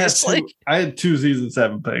 Seriously, I had two season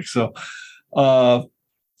 7 picks. So,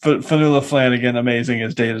 Fanula Flanagan, amazing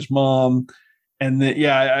as Data's mom, and then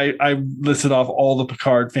I listed off all the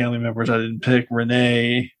Picard family members I didn't pick.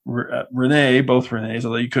 Renee, both Renees,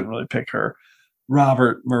 although you couldn't really pick her.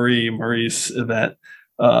 Robert, Maurice, Yvette,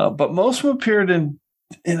 but most of them appeared in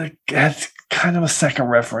a kind of a second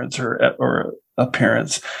reference or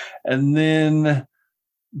appearance. And then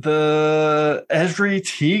the Esri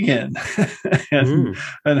Tegan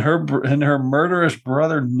and her murderous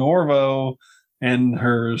brother Norvo and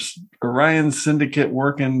her Orion Syndicate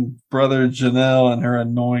working brother Janelle and her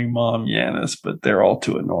annoying mom Yanis, but they're all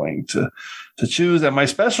too annoying to choose. And my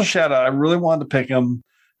special shout out, I really wanted to pick him,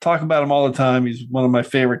 talk about him all the time. He's one of my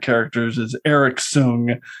favorite characters, is Eric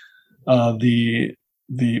Sung,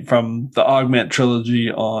 from the Augment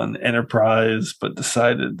trilogy on Enterprise, but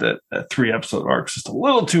decided that a 3-episode arc is just a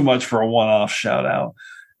little too much for a one-off shout out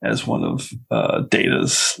as one of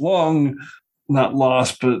Data's long, not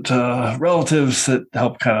lost, but relatives that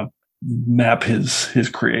help kind of map his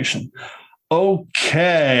creation.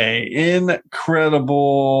 Okay,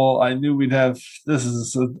 incredible. I knew we'd have, this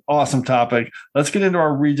is an awesome topic. Let's get into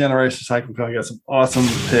our regeneration cycle. I got some awesome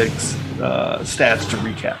picks, stats to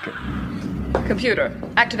recap here. Computer,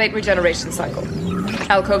 activate regeneration cycle.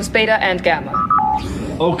 Alcoves beta and gamma.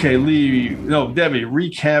 Okay, Debbie,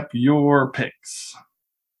 recap your picks.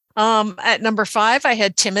 At number 5, I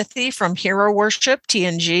had Timothy from Hero Worship,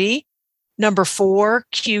 TNG. Number 4,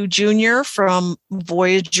 Q Jr. from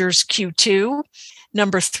Voyager's Q2.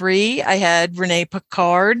 Number 3, I had Rene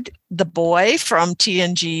Picard, the boy from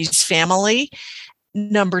TNG's Family.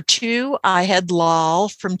 Number 2, I had Lal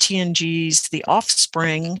from TNG's The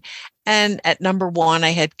Offspring. And at number 1, I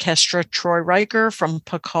had Kestra Troy Riker from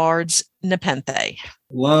Picard's Nepenthe.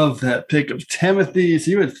 Love that pick of Timothy. So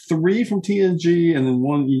you had 3 from TNG and then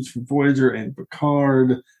 1 each from Voyager and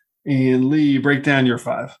Picard. And Lee, break down your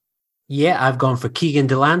 5. Yeah, I've gone for Keegan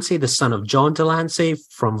Delancey, the son of John Delancey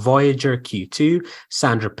from Voyager Q2.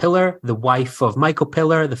 Sandra Piller, the wife of Michael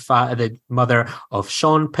Piller, the mother of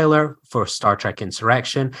Sean Piller for Star Trek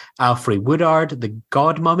Insurrection. Alfred Woodard, the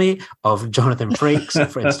god mummy of Jonathan Frakes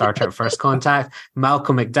in Star Trek First Contact.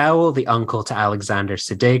 Malcolm McDowell, the uncle to Alexander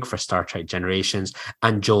Siddig for Star Trek Generations.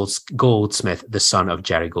 And Joel Goldsmith, the son of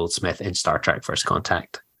Jerry Goldsmith in Star Trek First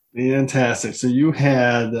Contact. Fantastic. So you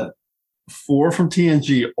had 4 from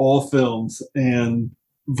TNG, all films, and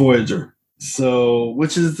Voyager. So,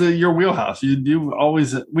 which is your wheelhouse? You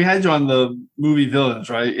always, we had you on the movie Villains,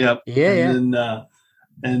 right? Yep. Yeah.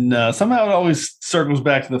 And somehow it always circles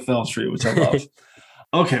back to the film street, which I love.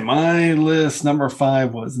 Okay, my list number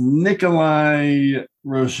 5 was Nikolai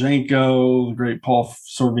Rozhenko, the great Paul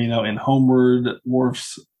Sorvino in Homeward,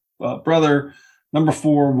 Worf's brother. Number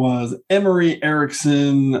 4 was Emery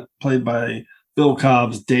Erickson, played by Bill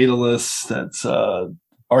Cobb's Daedalus. That's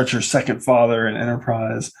Archer's second father in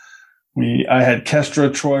Enterprise. I had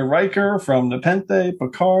Kestra Troy Riker from Nepenthe,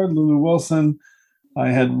 Picard, Lulu Wilson. I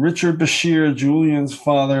had Richard Bashir, Julian's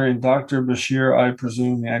father, and Dr. Bashir, I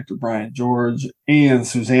presume, the actor Brian George, and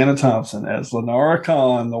Susanna Thompson as Lenara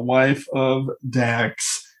Khan, the wife of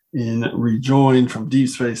Dax in Rejoined from Deep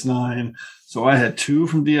Space Nine. So I had 2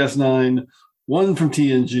 from DS9, 1 from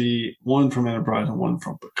TNG, 1 from Enterprise, and 1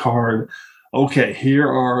 from Picard. Okay, here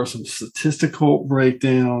are some statistical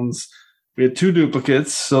breakdowns. We had 2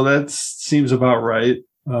 duplicates, so that seems about right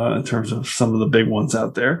in terms of some of the big ones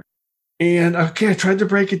out there. And okay, I tried to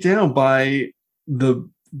break it down by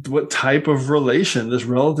what type of relation this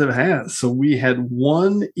relative has. So we had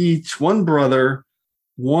 1 each, 1 brother,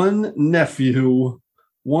 1 nephew,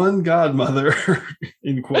 1 godmother,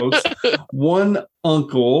 in quotes, 1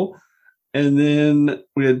 uncle, and then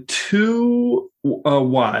we had 2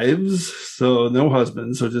 wives, so no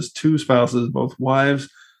husbands, so just 2 spouses, both wives,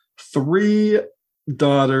 3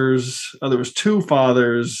 daughters, there was 2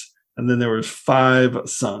 fathers, and then there was 5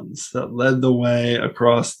 sons that led the way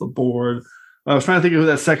across the board. I was trying to think of who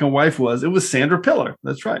that second wife was. It was Sandra Piller.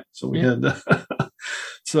 That's right. So we had,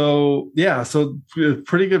 so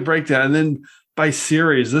pretty good breakdown. And then by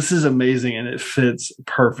series, this is amazing, and it fits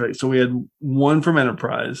perfect. So we had 1 from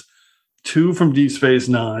Enterprise, 2 from Deep Space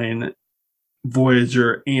Nine,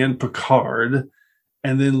 Voyager, and Picard,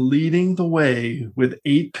 and then leading the way with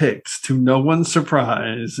 8 picks to no one's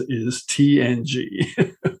surprise is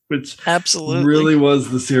TNG, which absolutely really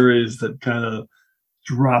was the series that kind of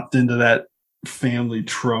dropped into that family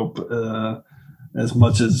trope as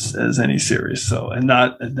much as any series. So, and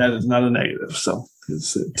that is not a negative. So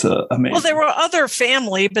it's amazing. Well, there were other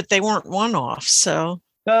family, but they weren't one-offs. So.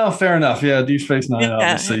 Oh, fair enough. Yeah, Deep Space Nine. Yeah,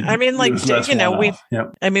 obviously. I mean, like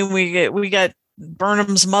we got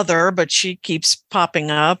Burnham's mother, but she keeps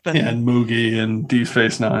popping up, and Moogie and Deep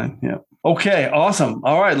Space Nine. Yeah. Okay. Awesome.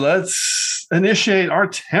 All right. Let's initiate our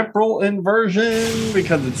temporal inversion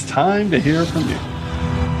because it's time to hear from you.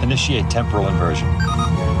 Initiate temporal inversion.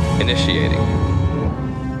 Initiating.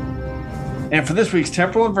 And for this week's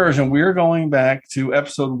temporal inversion, we're going back to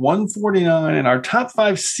episode 149 in our top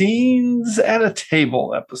 5 scenes at a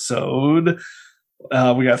table episode.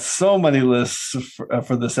 We got so many lists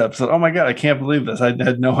for this episode. Oh my God, I can't believe this. I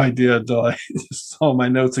had no idea until I saw my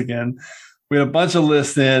notes again. We had a bunch of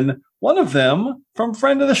lists in. One of them from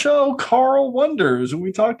friend of the show, Carl Wonders, who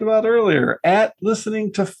we talked about earlier, at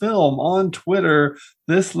Listening to Film on Twitter.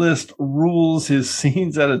 This list rules his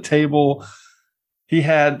scenes at a table. He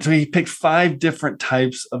picked 5 different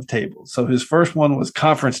types of tables. So his first one was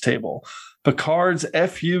conference table. Picard's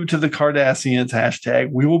FU to the Cardassians hashtag.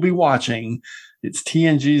 We will be watching. It's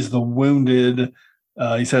TNG's The Wounded.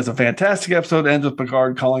 He says a fantastic episode ends with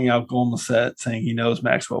Picard calling out Gul Macet, saying he knows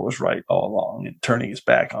Maxwell was right all along and turning his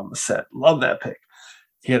back on Macet. Love that pick.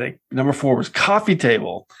 He had number 4 was coffee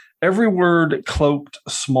table. Every word cloaked,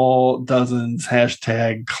 small, dozens,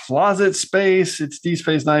 hashtag closet space. It's Deep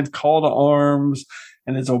Space Nine's call to arms.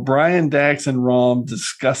 And it's O'Brien, Dax, and Rom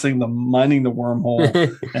discussing mining the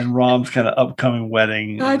wormhole and Rom's kind of upcoming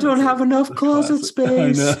wedding. I don't have enough closet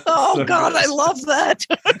space. Oh, so God, good. I love that.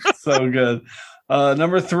 So good.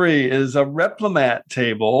 Number 3 is a Replimat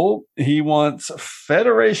table. He wants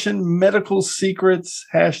Federation Medical Secrets.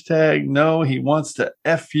 # no, he wants to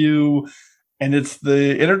F you. And it's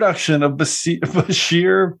the introduction of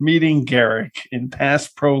Bashir meeting Garrick in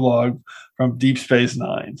past prologue from Deep Space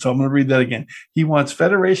Nine. So I'm going to read that again. He wants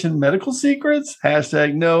Federation Medical Secrets. #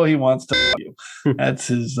 no, he wants to F you. That's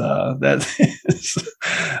his, that is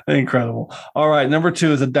incredible. All right. Number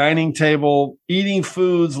 2 is a dining table, eating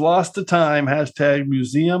foods lost to time. #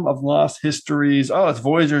 Museum of Lost Histories. Oh, it's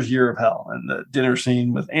Voyager's Year of Hell. And the dinner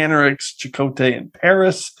scene with Anarix, Chakotay, and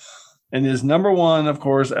Paris. And his number 1, of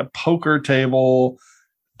course, a poker table.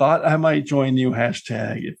 Thought I might join you. #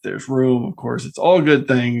 if there's room. Of course, it's all good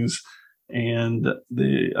things. And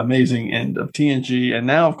the amazing end of TNG. And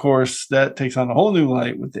now, of course, that takes on a whole new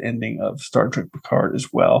light with the ending of Star Trek Picard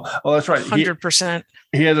as well. Oh, that's right. 100%.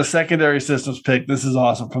 He has a secondary systems pick. This is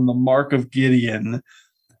awesome. From the Mark of Gideon.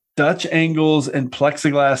 Dutch angles and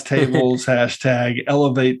plexiglass tables. #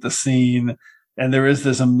 elevate the scene. And there is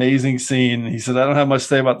this amazing scene. He said, I don't have much to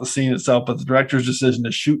say about the scene itself, but the director's decision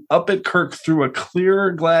to shoot up at Kirk through a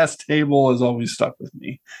clear glass table has always stuck with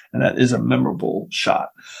me. And that is a memorable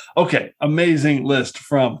shot. Okay, amazing list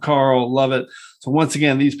from Carl. Love it. So once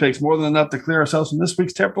again, these picks more than enough to clear ourselves from this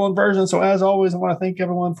week's temporal inversion. So as always, I want to thank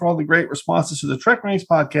everyone for all the great responses to the TrekRanks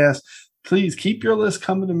podcast. Please keep your list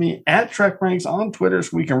coming to me at TrekRanks on Twitter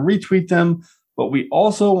so we can retweet them. But we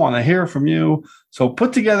also want to hear from you. So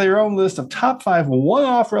put together your own list of top 5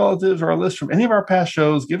 one-off relatives or a list from any of our past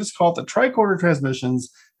shows. Give us a call at the Tricorder Transmissions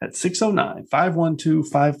at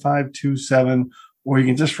 609-512-5527. Or you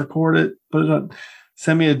can just record it, put it on,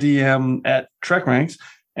 send me a DM at TrekRanks,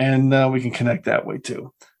 and we can connect that way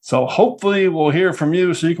too. So hopefully we'll hear from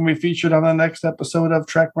you so you can be featured on the next episode of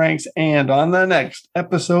TrekRanks. And on the next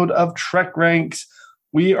episode of TrekRanks,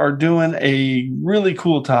 we are doing a really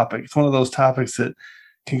cool topic. It's one of those topics that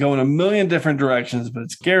can go in a million different directions, but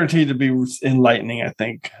it's guaranteed to be enlightening, I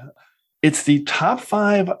think. It's the top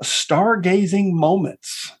 5 stargazing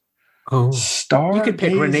moments. Oh, you could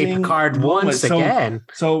pick Renee Picard once again.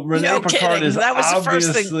 So Renee Picard is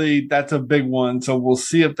obviously, that's a big one. So we'll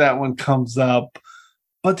see if that one comes up.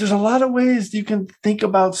 But there's a lot of ways you can think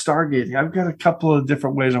about stargazing. I've got a couple of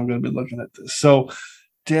different ways I'm going to be looking at this. So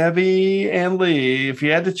Debbie and Lee, if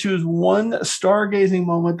you had to choose one stargazing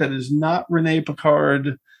moment that is not Renee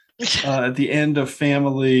Picard at the end of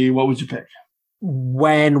Family, what would you pick?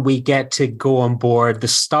 When we get to go on board the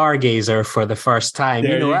Stargazer for the first time.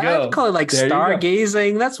 I'd call it like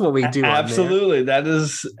stargazing. That's what we do. Absolutely. That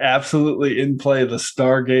is absolutely in play. The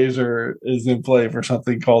Stargazer is in play for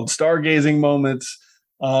something called stargazing moments.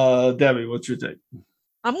 Debbie, what's your take?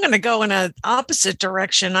 I'm going to go in an opposite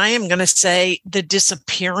direction. I am going to say the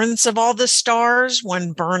disappearance of all the stars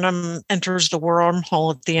when Burnham enters the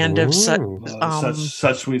wormhole at the end of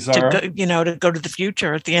Such Sweet Sorrow. To go to the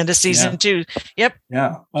future at the end of season 2. Yep.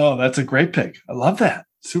 Yeah. Oh, that's a great pick. I love that.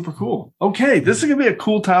 Super cool. Okay, this is going to be a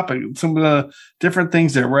cool topic. Some of the different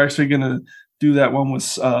things there. We're actually going to do that one with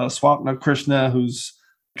Swapna Krishna, who's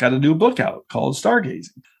got a new book out called Stargazing.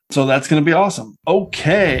 So that's going to be awesome.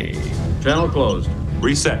 Okay. Channel closed.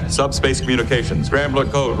 Reset. Subspace communication. Scrambler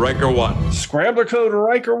code Riker 1. Scrambler code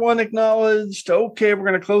Riker 1 acknowledged. Okay, we're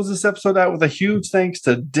going to close this episode out with a huge thanks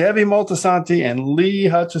to Debbie Moltisanti and Lee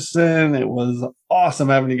Hutchison. It was awesome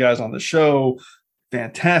having you guys on the show.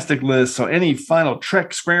 Fantastic list. So any final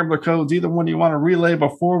Trek Scrambler codes, either one you want to relay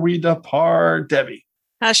before we depart? Debbie.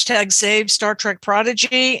 #save Star Trek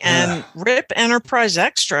Prodigy and RIP Enterprise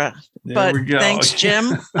Extra. There we go. Thanks,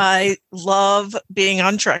 Jim. I love being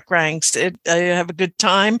on TrekRanks. I have a good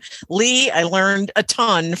time. Lee, I learned a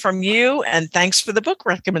ton from you, and thanks for the book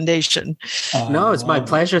recommendation. No, it's my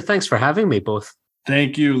pleasure. Thanks for having me both.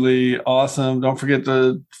 Thank you, Lee. Awesome. Don't forget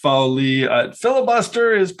to follow Lee at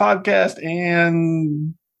Filibuster, his podcast,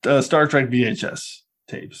 and Star Trek VHS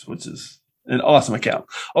tapes, which is an awesome account.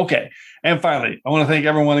 Okay. And finally, I want to thank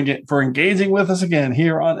everyone again for engaging with us again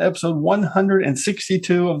here on episode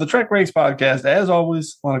 162 of the TrekRanks podcast. As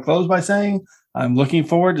always, I want to close by saying I'm looking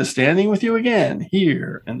forward to standing with you again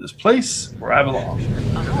here in this place where I belong.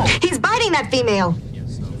 He's biting that female.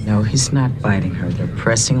 No, he's not biting her. They're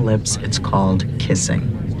pressing lips. It's called kissing.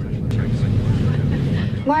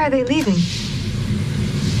 Why are they leaving?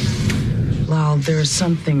 Well, there are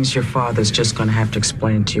some things your father's just going to have to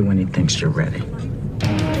explain to you when he thinks you're ready.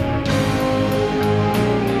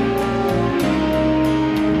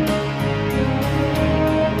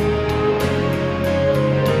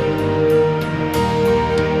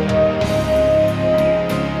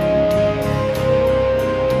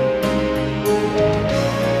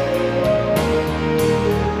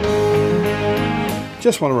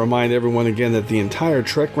 Just want to remind everyone again that the entire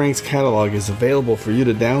TrekRanks catalog is available for you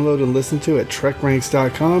to download and listen to at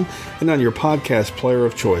TrekRanks.com and on your podcast player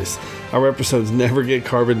of choice. Our episodes never get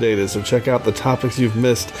carbon dated, so check out the topics you've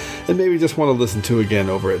missed and maybe just want to listen to again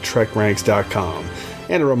over at TrekRanks.com.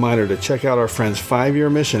 And a reminder to check out our friends 5-Year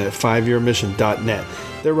Mission at 5yearmission.net.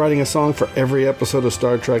 They're writing a song for every episode of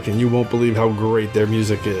Star Trek, and you won't believe how great their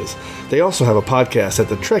music is. They also have a podcast at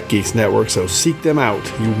the Trek Geeks Network, so seek them out.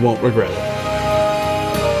 You won't regret it.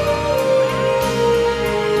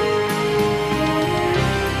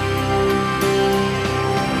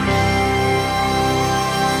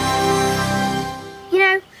 You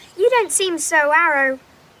know, you don't seem so arrow,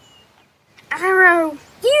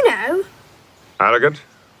 you know. Arrogant?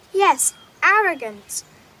 Yes, arrogant.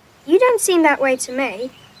 You don't seem that way to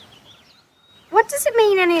me. What does it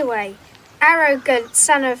mean anyway? Arrogant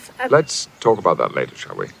son of a... Let's talk about that later,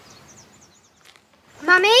 shall we?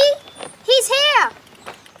 Mummy? He's